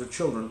circumcise their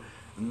children,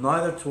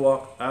 neither to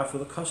walk after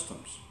the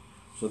customs.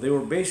 So they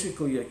were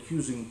basically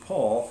accusing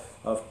Paul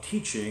of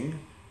teaching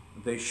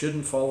they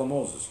shouldn't follow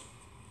Moses.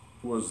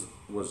 Was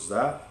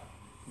that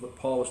what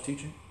Paul was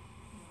teaching?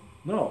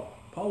 No,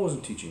 Paul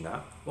wasn't teaching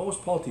that. What was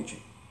Paul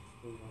teaching?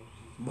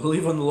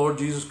 Believe on the Lord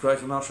Jesus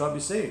Christ and thou shalt be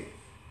saved.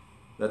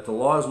 That the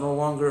law is no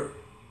longer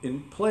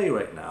in play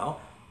right now.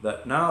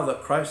 That now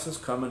that Christ has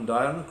come and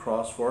died on the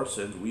cross for our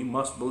sins, we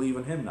must believe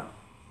in him now.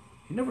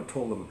 He never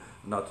told them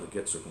not to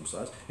get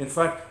circumcised. In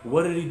fact,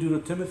 what did he do to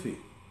Timothy?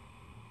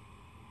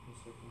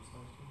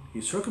 He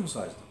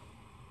circumcised him.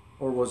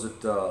 Or was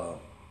it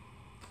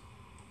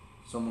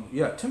someone?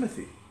 Yeah,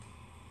 Timothy.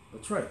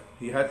 That's right.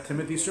 He had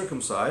Timothy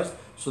circumcised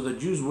so the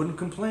Jews wouldn't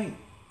complain.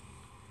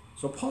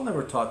 So Paul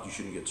never taught you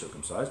shouldn't get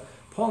circumcised.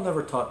 Paul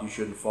never taught you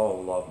shouldn't follow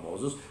the law of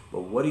Moses.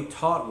 But what he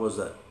taught was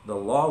that the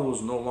law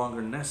was no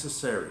longer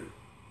necessary.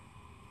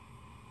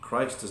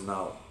 Christ has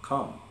now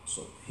come.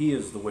 So he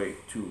is the way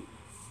to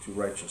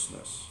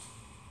righteousness.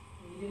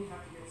 You didn't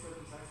have to get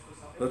circumcised for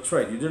salvation. That's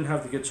right. You didn't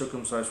have to get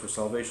circumcised for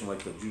salvation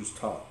like the Jews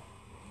taught.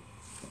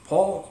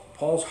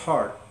 Paul's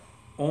heart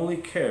only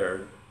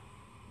cared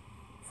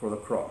for the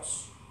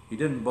cross. He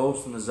didn't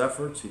boast in his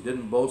efforts. He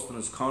didn't boast in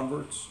his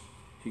converts.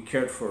 He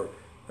cared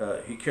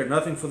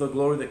nothing for the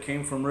glory that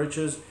came from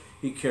riches.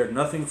 He cared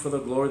nothing for the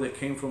glory that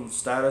came from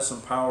status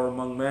and power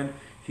among men.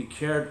 He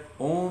cared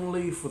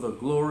only for the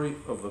glory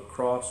of the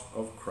cross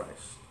of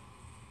Christ.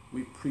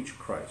 We preach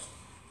Christ.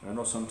 And I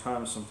know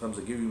sometimes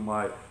I give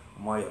you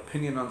my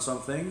opinion on some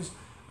things,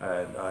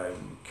 and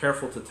I'm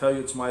careful to tell you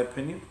it's my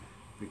opinion,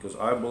 because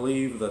I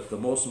believe that the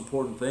most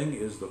important thing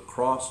is the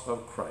cross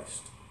of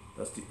Christ.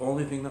 That's the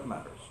only thing that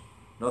matters.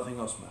 Nothing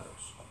else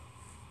matters.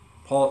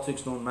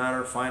 Politics don't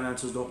matter.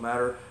 Finances don't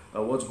matter.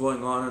 What's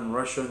going on in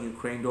Russia and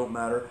Ukraine don't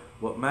matter.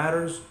 What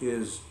matters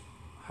is,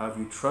 have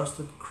you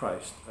trusted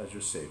Christ as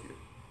your Savior?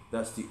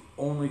 That's the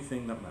only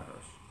thing that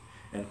matters.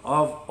 And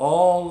of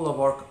all of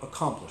our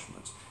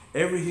accomplishments,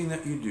 everything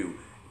that you do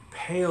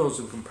pales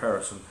in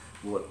comparison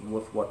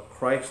with what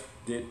Christ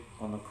did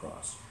on the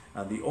cross.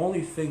 And the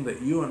only thing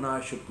that you and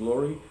I should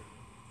glory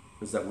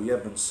is that we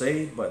have been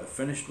saved by the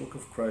finished work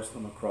of Christ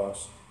on the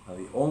cross. And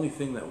the only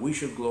thing that we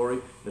should glory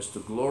is to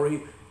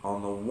glory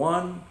on the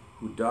one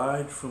who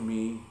died for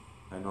me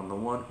and on the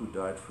one who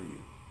died for you.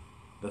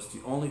 That's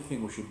the only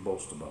thing we should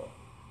boast about.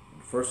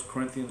 In 1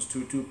 Corinthians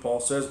 2:2, Paul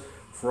says,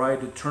 for I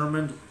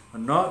determined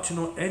not to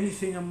know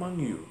anything among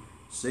you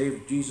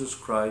save Jesus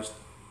Christ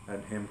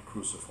and him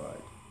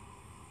crucified.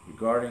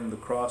 Regarding the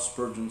cross,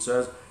 Spurgeon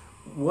says,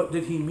 what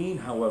did he mean,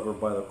 however,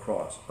 by the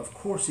cross? Of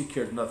course he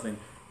cared nothing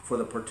for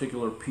the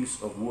particular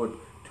piece of wood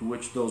to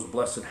which those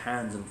blessed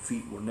hands and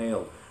feet were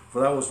nailed,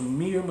 for that was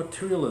mere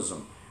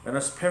materialism, and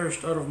has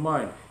perished out of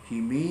mind. He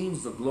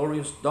means the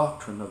glorious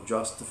doctrine of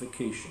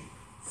justification,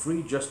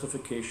 free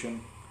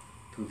justification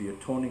through the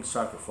atoning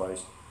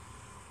sacrifice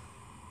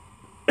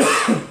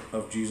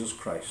of Jesus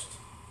Christ.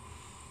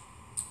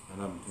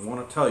 And I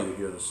want to tell you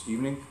here this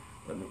evening,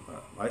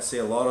 I say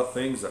a lot of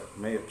things that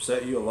may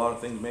upset you, a lot of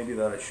things maybe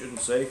that I shouldn't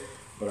say,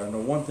 but I know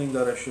one thing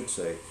that I should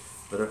say,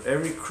 that if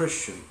every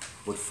Christian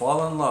would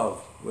fall in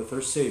love with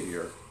their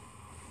Savior,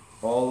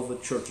 all of the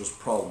church's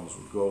problems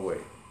would go away.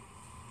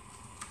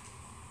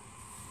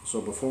 So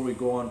before we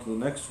go on to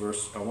the next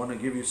verse, I want to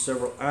give you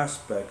several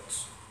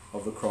aspects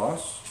of the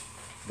cross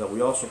that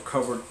we also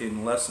covered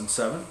in lesson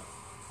 7.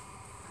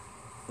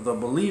 The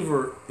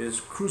believer is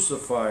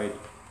crucified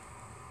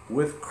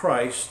with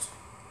Christ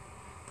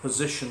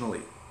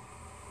positionally.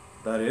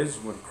 That is,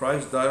 when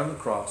Christ died on the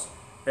cross,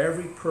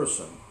 every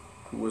person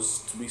who was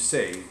to be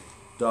saved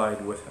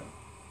died with him.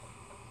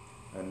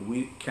 And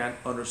we can't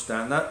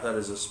understand that. That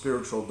is a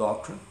spiritual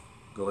doctrine.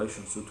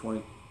 Galatians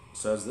 2:20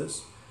 says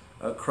this.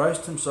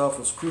 Christ himself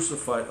was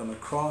crucified on the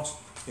cross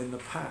in the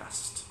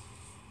past.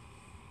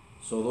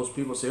 So those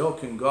people say, oh,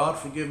 can God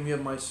forgive me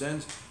of my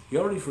sins? He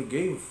already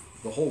forgave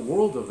the whole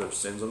world of their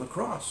sins on the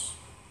cross.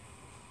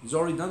 He's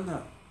already done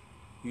that.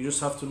 You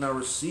just have to now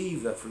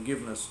receive that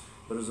forgiveness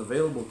that is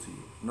available to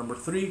you. Number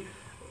 3,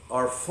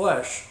 our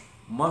flesh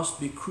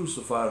must be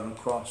crucified on the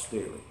cross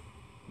daily.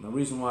 And the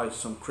reason why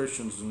some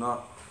Christians do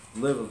not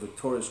live a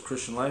victorious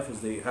Christian life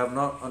is they have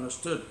not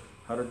understood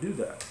how to do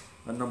that.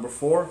 And number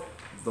 4,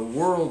 the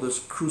world is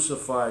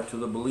crucified to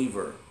the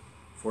believer.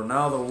 For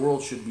now the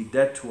world should be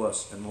dead to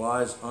us and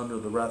lies under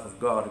the wrath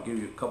of God. I'll give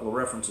you a couple of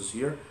references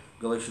here.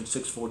 Galatians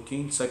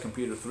 6:14, 2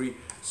 Peter 3,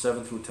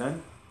 7 through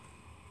 10.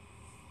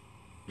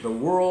 The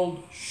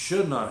world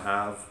should not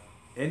have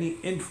any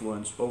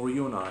influence over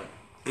you and I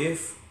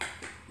if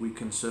we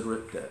consider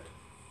it dead.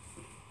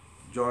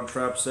 John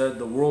Trapp said,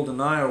 the world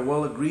and I are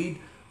well agreed.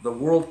 The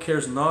world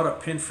cares not a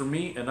pin for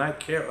me, and I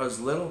care as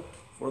little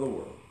for the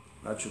world.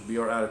 That should be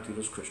our attitude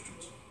as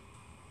Christians.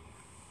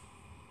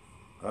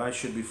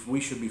 We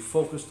should be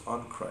focused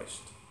on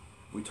Christ.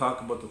 We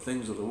talk about the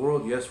things of the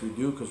world. Yes, we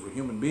do, because we're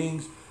human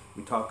beings.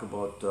 We talk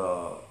about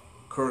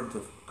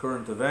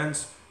current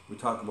events. We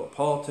talk about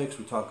politics.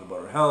 We talk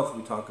about our health.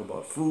 We talk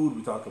about food.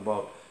 We talk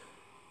about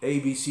A,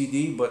 B, C,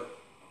 D. But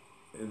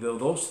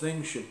those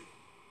things should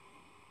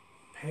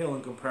pale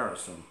in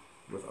comparison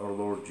with our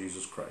Lord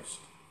Jesus Christ.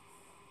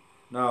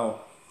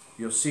 Now,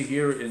 you'll see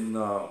here in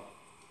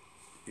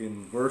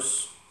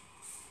verse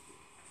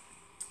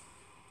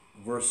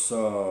where is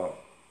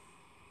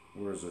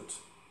it?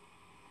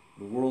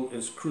 The world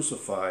is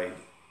crucified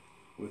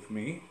with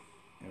me.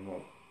 And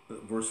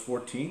verse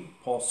 14,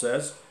 Paul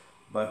says,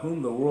 by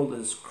whom the world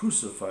is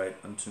crucified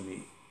unto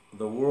me.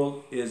 The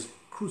world is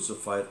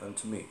crucified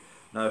unto me.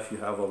 Now, if you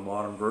have a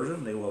modern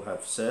version, they will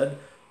have said,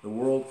 the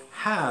world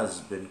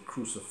has been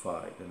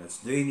crucified. And it's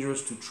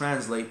dangerous to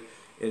translate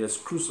it is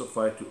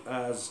crucified to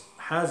as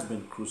has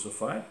been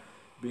crucified,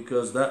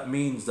 because that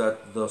means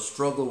that the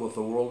struggle with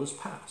the world is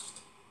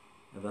past.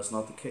 And that's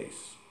not the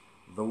case.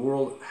 The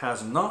world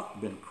has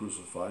not been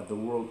crucified. The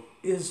world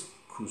is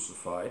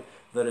crucified.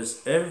 That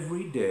is,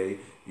 every day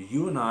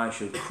you and I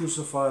should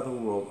crucify the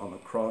world on the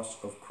cross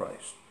of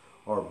Christ.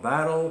 Our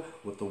battle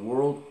with the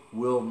world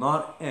will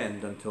not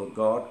end until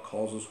God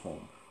calls us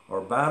home.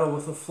 Our battle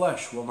with the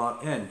flesh will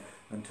not end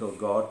until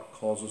God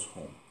calls us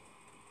home.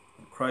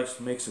 And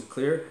Christ makes it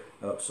clear,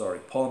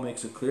 Paul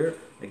makes it clear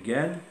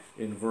again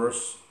in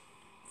verse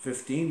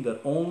 15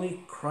 that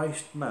only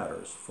Christ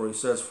matters. For he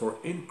says, for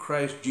in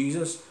Christ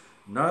Jesus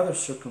neither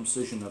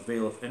circumcision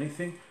availeth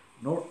anything,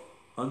 nor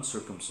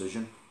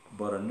uncircumcision,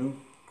 but a new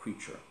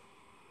creature.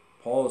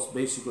 Paul is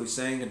basically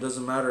saying it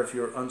doesn't matter if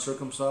you're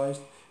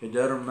uncircumcised. It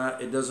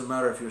doesn't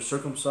matter if you're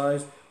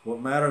circumcised.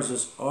 What matters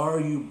is, are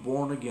you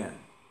born again?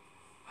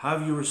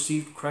 Have you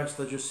received Christ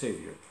as your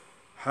Savior?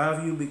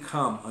 Have you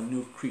become a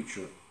new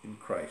creature in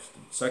Christ?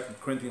 In 2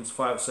 Corinthians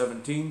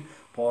 5:17,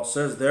 Paul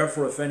says,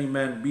 therefore, if any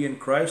man be in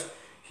Christ,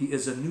 he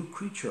is a new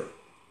creature.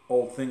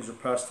 Old things are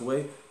passed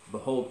away.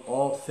 Behold,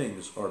 all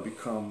things are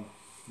become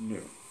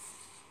new.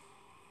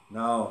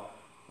 Now,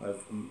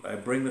 I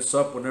bring this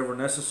up whenever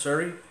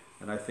necessary,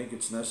 and I think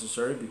it's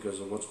necessary because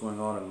of what's going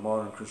on in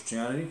modern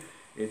Christianity.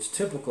 It's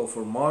typical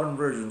for modern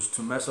versions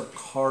to mess up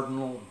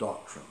cardinal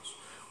doctrines.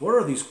 What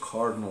are these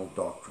cardinal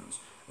doctrines?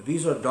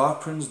 These are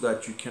doctrines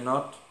that you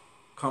cannot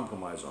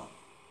compromise on.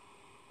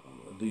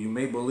 You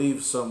may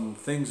believe some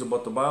things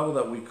about the Bible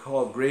that we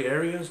call gray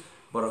areas,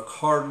 but a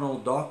cardinal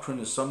doctrine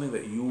is something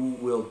that you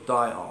will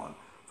die on.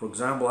 For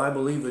example, I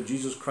believe that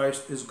Jesus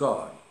Christ is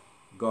God.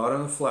 God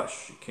in the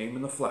flesh. He came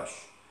in the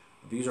flesh.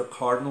 These are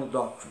cardinal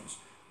doctrines.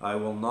 I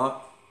will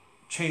not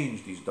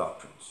change these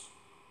doctrines.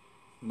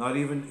 Not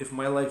even if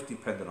my life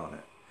depended on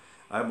it.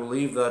 I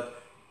believe that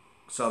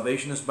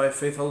salvation is by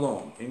faith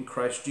alone, in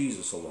Christ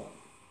Jesus alone.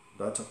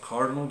 That's a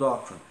cardinal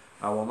doctrine.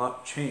 I will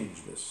not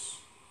change this.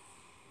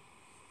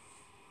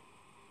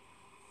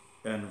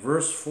 And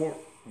verse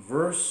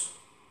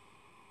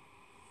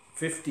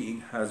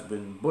 15 has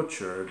been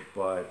butchered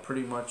by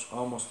pretty much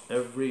almost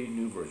every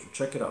new version.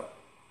 Check it out.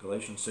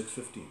 Galatians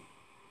 6:15.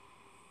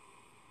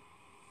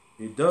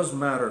 It does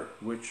matter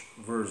which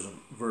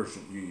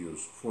version you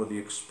use, for the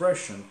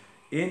expression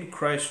in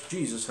Christ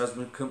Jesus has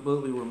been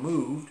completely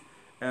removed,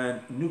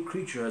 and new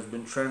creature has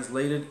been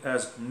translated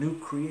as new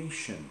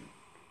creation.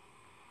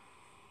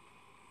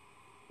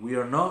 We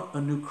are not a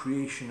new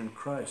creation in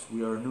Christ.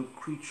 We are a new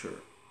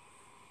creature,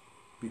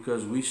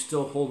 because we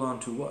still hold on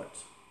to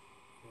what?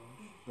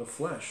 The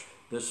flesh.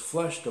 This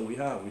flesh that we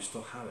have, we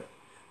still have it.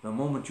 The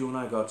moment you and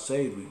I got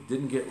saved, we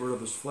didn't get rid of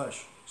this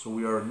flesh. So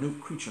we are a new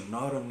creature,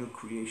 not a new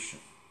creation.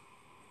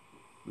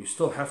 We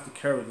still have to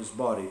carry this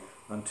body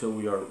until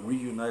we are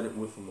reunited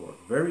with the Lord.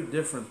 Very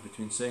different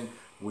between saying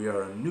we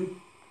are a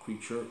new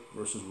creature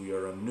versus we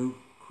are a new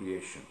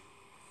creation.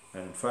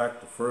 And in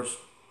fact, the first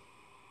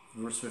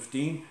verse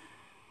 15,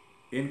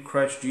 in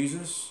Christ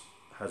Jesus,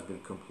 has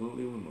been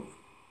completely removed.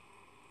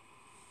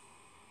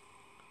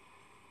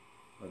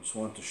 I just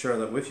want to share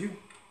that with you.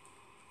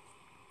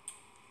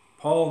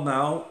 Paul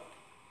now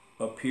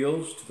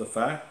appeals to the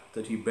fact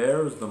that he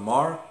bears the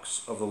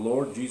marks of the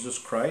Lord Jesus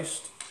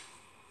Christ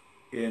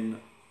in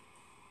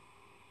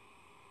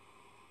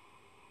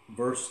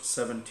verse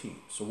 17.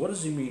 So what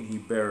does he mean he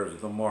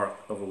bears the mark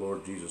of the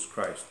Lord Jesus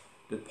Christ?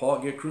 Did Paul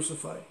get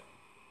crucified?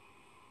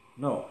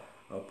 No.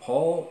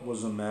 Paul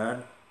was a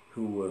man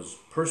who was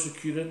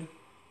persecuted,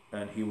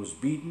 and he was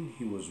beaten,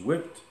 he was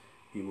whipped,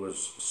 he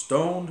was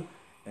stoned,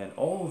 and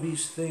all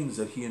these things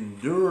that he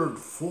endured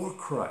for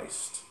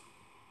Christ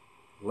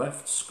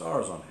left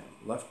scars on him,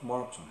 left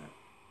marks on him.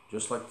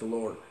 Just like the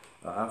Lord,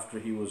 after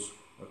he was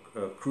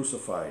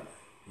crucified,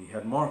 he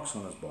had marks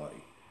on his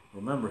body.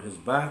 Remember, his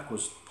back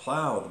was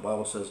plowed. The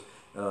Bible says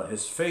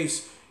his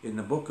face, in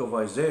the book of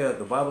Isaiah,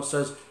 the Bible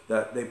says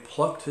that they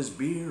plucked his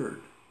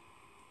beard.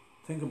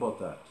 Think about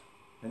that.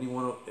 Any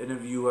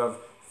of you have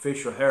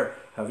facial hair?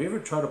 Have you ever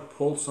tried to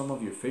pull some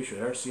of your facial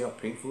hair, see how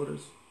painful it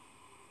is?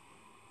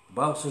 The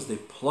Bible says they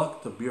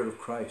plucked the beard of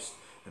Christ,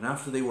 and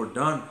after they were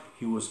done,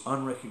 he was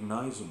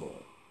unrecognizable.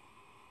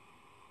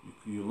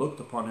 You looked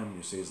upon him and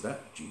you say, is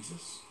that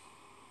Jesus?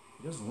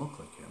 He doesn't look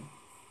like him.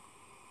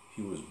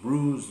 He was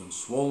bruised and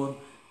swollen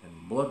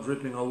and blood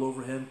dripping all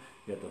over him.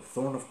 He had the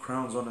thorn of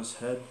crowns on his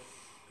head.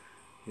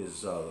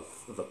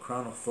 The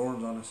crown of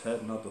thorns on his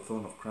head, not the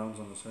thorn of crowns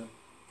on his head.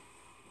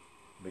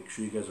 Make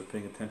sure you guys are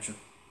paying attention.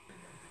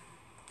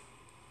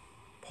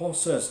 Paul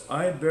says,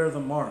 I bear the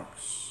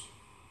marks.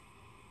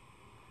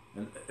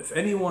 And if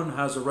anyone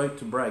has a right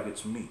to brag,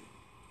 it's me.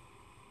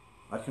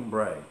 I can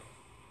brag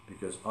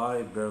because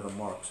I bear the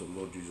marks of the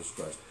Lord Jesus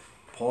Christ.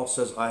 Paul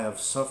says, I have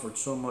suffered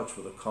so much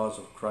for the cause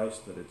of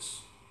Christ that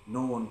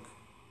no one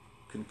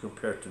can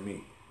compare to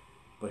me.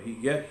 But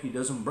yet he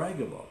doesn't brag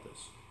about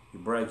this. He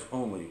brags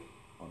only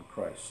on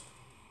Christ.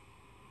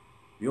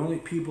 The only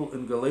people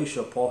in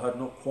Galatia Paul had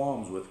no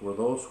qualms with were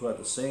those who had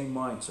the same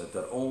mindset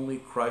that only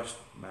Christ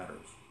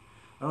matters.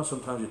 I know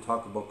sometimes you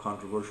talk about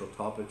controversial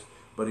topics,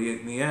 but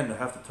in the end I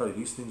have to tell you,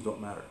 these things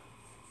don't matter.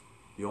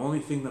 The only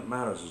thing that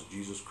matters is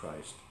Jesus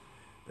Christ,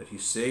 that he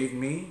saved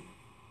me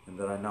and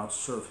that I now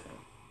serve him.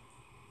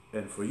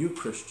 And for you,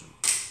 Christian,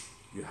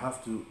 you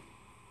have to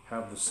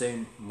have the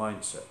same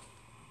mindset.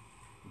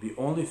 The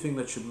only thing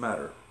that should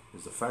matter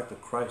is the fact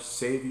that Christ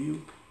saved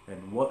you,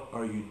 and what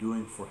are you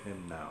doing for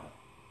him now?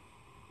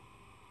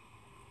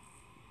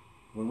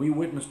 When we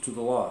witness to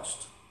the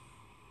lost,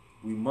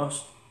 we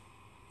must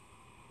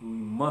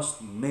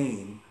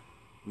remain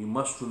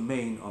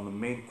on the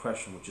main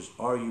question, which is,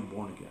 are you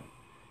born again?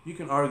 You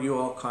can argue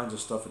all kinds of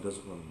stuff, it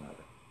doesn't really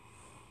matter.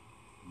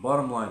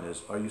 Bottom line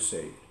is, are you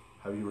saved?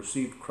 Have you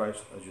received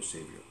Christ as your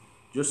Savior?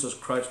 Just as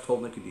Christ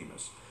told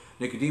Nicodemus.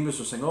 Nicodemus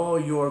was saying, oh,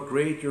 you are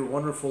great, you're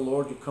wonderful,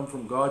 Lord, you come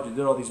from God, you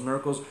did all these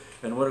miracles.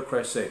 And what did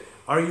Christ say?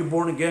 Are you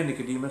born again,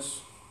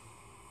 Nicodemus?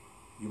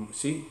 You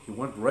see, he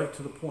went right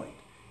to the point.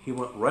 He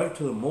went right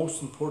to the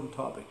most important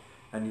topic.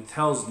 And he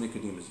tells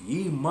Nicodemus,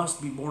 ye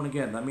must be born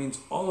again. That means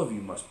all of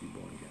you must be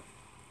born again.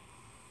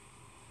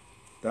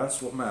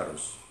 That's what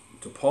matters.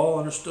 To Paul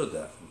understood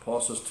that. And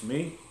Paul says, to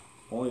me,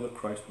 only that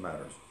Christ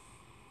matters.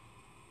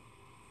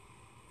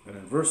 And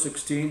in verse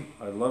 16,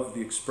 I love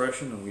the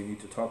expression, and we need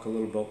to talk a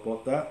little bit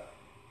about that.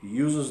 He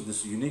uses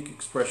this unique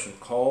expression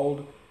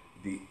called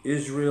the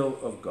Israel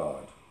of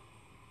God.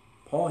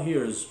 Paul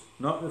here is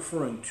not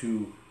referring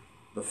to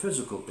the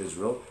physical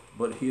Israel,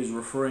 but he is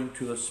referring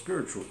to the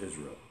spiritual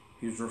Israel.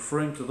 He is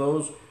referring to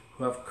those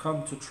who have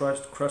come to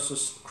trust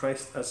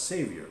Christ as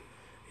Savior.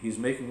 He's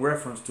making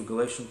reference to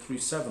Galatians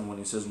 3:7 when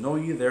he says, know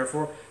ye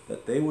therefore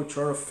that they which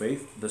are of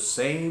faith, the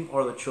same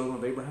are the children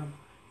of Abraham.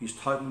 He's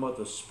talking about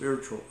the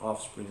spiritual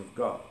offspring of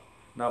God.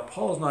 Now,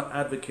 Paul is not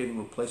advocating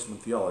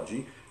replacement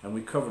theology, and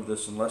we covered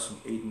this in lesson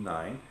 8 and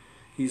 9.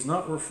 He's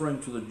not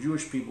referring to the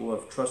Jewish people who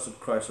have trusted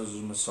Christ as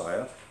his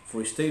Messiah, for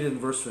he stated in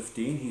verse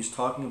 15, he's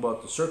talking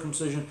about the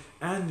circumcision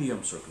and the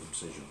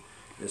uncircumcision.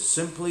 It's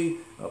simply,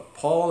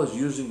 Paul is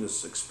using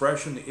this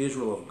expression, the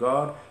Israel of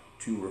God,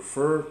 to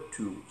refer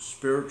to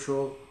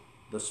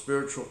the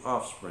spiritual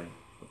offspring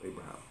of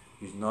Abraham.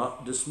 He's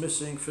not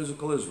dismissing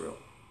physical Israel,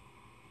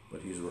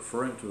 but he's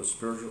referring to the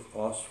spiritual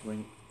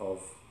offspring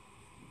of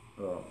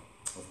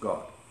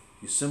God.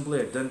 He's simply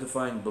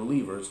identifying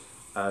believers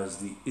as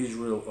the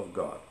Israel of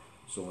God.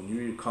 So when you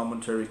read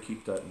commentary,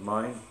 keep that in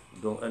mind.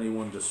 Don't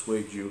anyone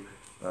dissuade you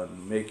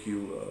and make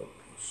you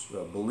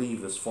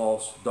believe this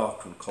false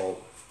doctrine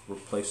called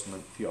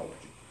replacement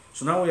theology.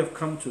 So now we have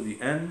come to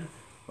the end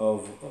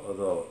of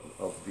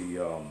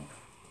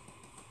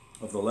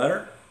the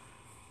letter,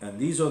 and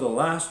these are the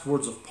last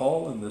words of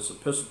Paul in this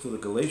epistle to the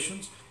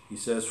Galatians. He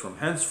says, from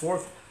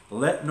henceforth,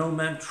 let no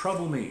man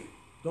trouble me.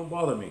 Don't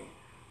bother me.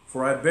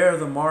 For I bear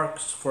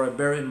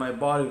in my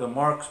body the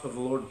marks of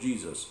the Lord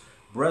Jesus.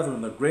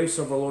 Brethren, the grace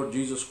of our Lord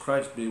Jesus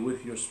Christ be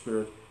with your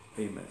spirit.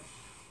 Amen.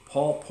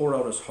 Paul poured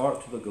out his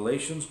heart to the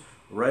Galatians,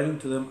 writing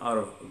to them out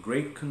of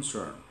great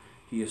concern.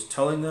 He is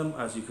telling them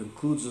as he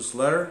concludes this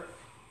letter,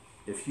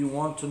 if you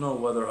want to know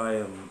whether I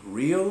am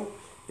real,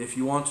 if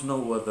you want to know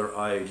whether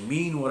I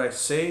mean what I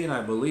say and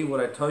I believe what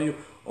I tell you,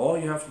 all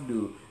you have to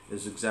do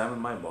is examine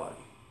my body.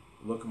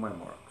 Look at my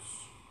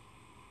marks.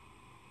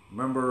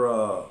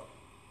 Remember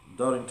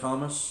doubting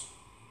Thomas?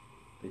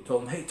 They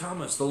told him, hey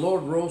Thomas, the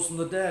Lord rose from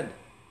the dead.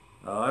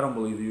 I don't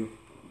believe you.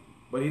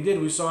 But he did,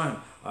 we saw him.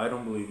 I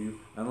don't believe you.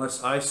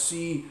 Unless I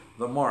see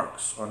the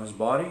marks on his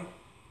body.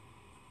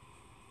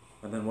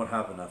 And then what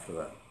happened after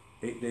that?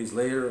 8 days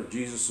later,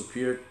 Jesus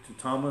appeared to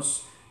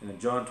Thomas And in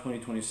John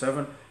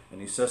 20:27,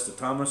 and he says to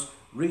Thomas,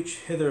 "Reach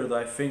hither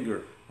thy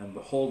finger, and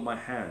behold my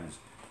hands,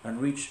 and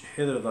reach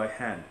hither thy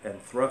hand,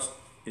 and thrust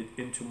it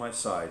into my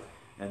side,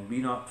 and be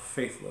not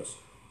faithless,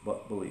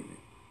 but believing."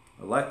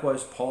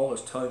 Likewise, Paul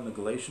is telling the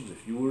Galatians,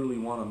 if you really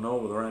want to know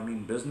whether I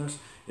mean business,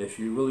 if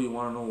you really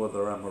want to know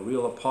whether I'm a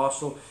real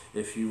apostle,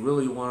 if you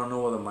really want to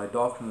know whether my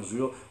doctrine is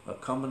real,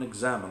 come and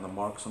examine the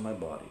marks on my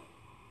body.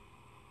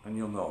 And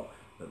you'll know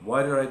that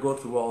why did I go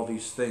through all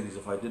these things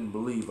if I didn't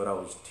believe what I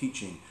was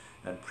teaching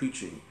and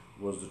preaching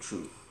was the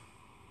truth?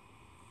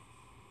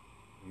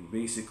 He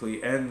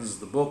basically ends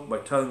the book by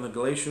telling the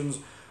Galatians,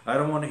 I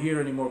don't want to hear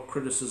any more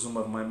criticism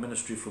of my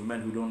ministry from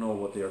men who don't know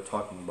what they are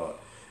talking about.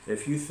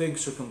 If you think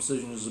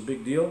circumcision is a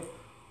big deal,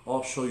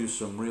 I'll show you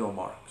some real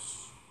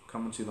marks.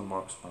 Come and see the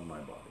marks on my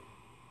body.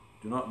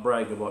 Do not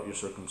brag about your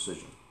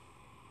circumcision.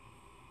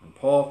 And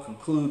Paul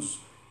concludes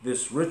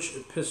this rich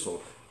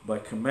epistle by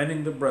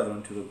commending the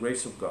brethren to the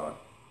grace of God.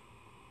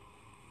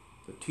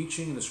 The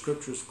teaching in the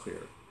scripture is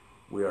clear.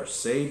 We are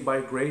saved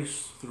by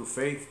grace through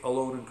faith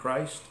alone in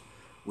Christ.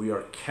 We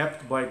are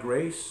kept by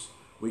grace.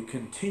 We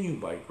continue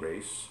by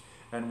grace.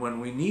 And when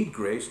we need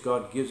grace,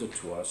 God gives it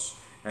to us.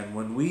 And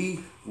when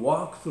we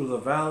walk through the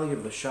valley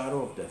of the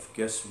shadow of death,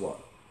 guess what?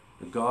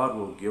 God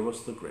will give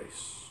us the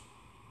grace.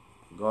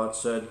 God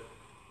said,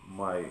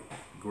 my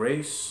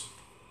grace,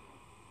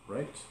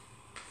 right,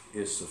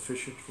 is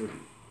sufficient for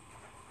thee.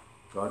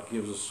 God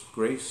gives us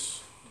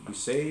grace to be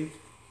saved.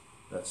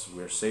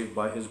 We're saved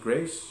by his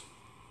grace.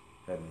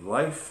 And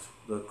life,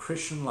 the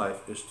Christian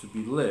life, is to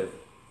be lived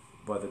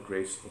by the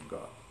grace of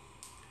God.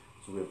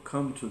 So we have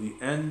come to the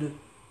end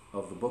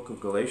of the book of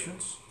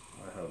Galatians.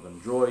 I have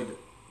enjoyed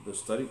the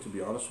study, to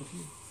be honest with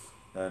you.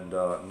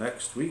 And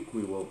next week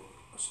we will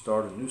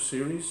start a new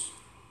series,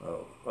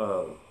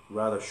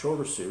 rather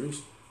shorter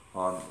series,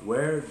 on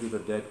where do the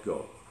dead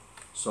go.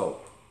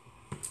 So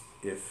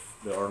if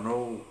there are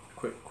no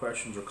quick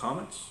questions or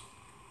comments,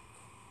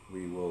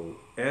 we will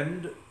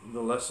end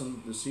the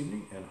lesson this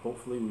evening, and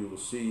hopefully we will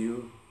see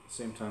you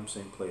same time,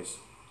 same place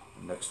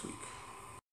next week.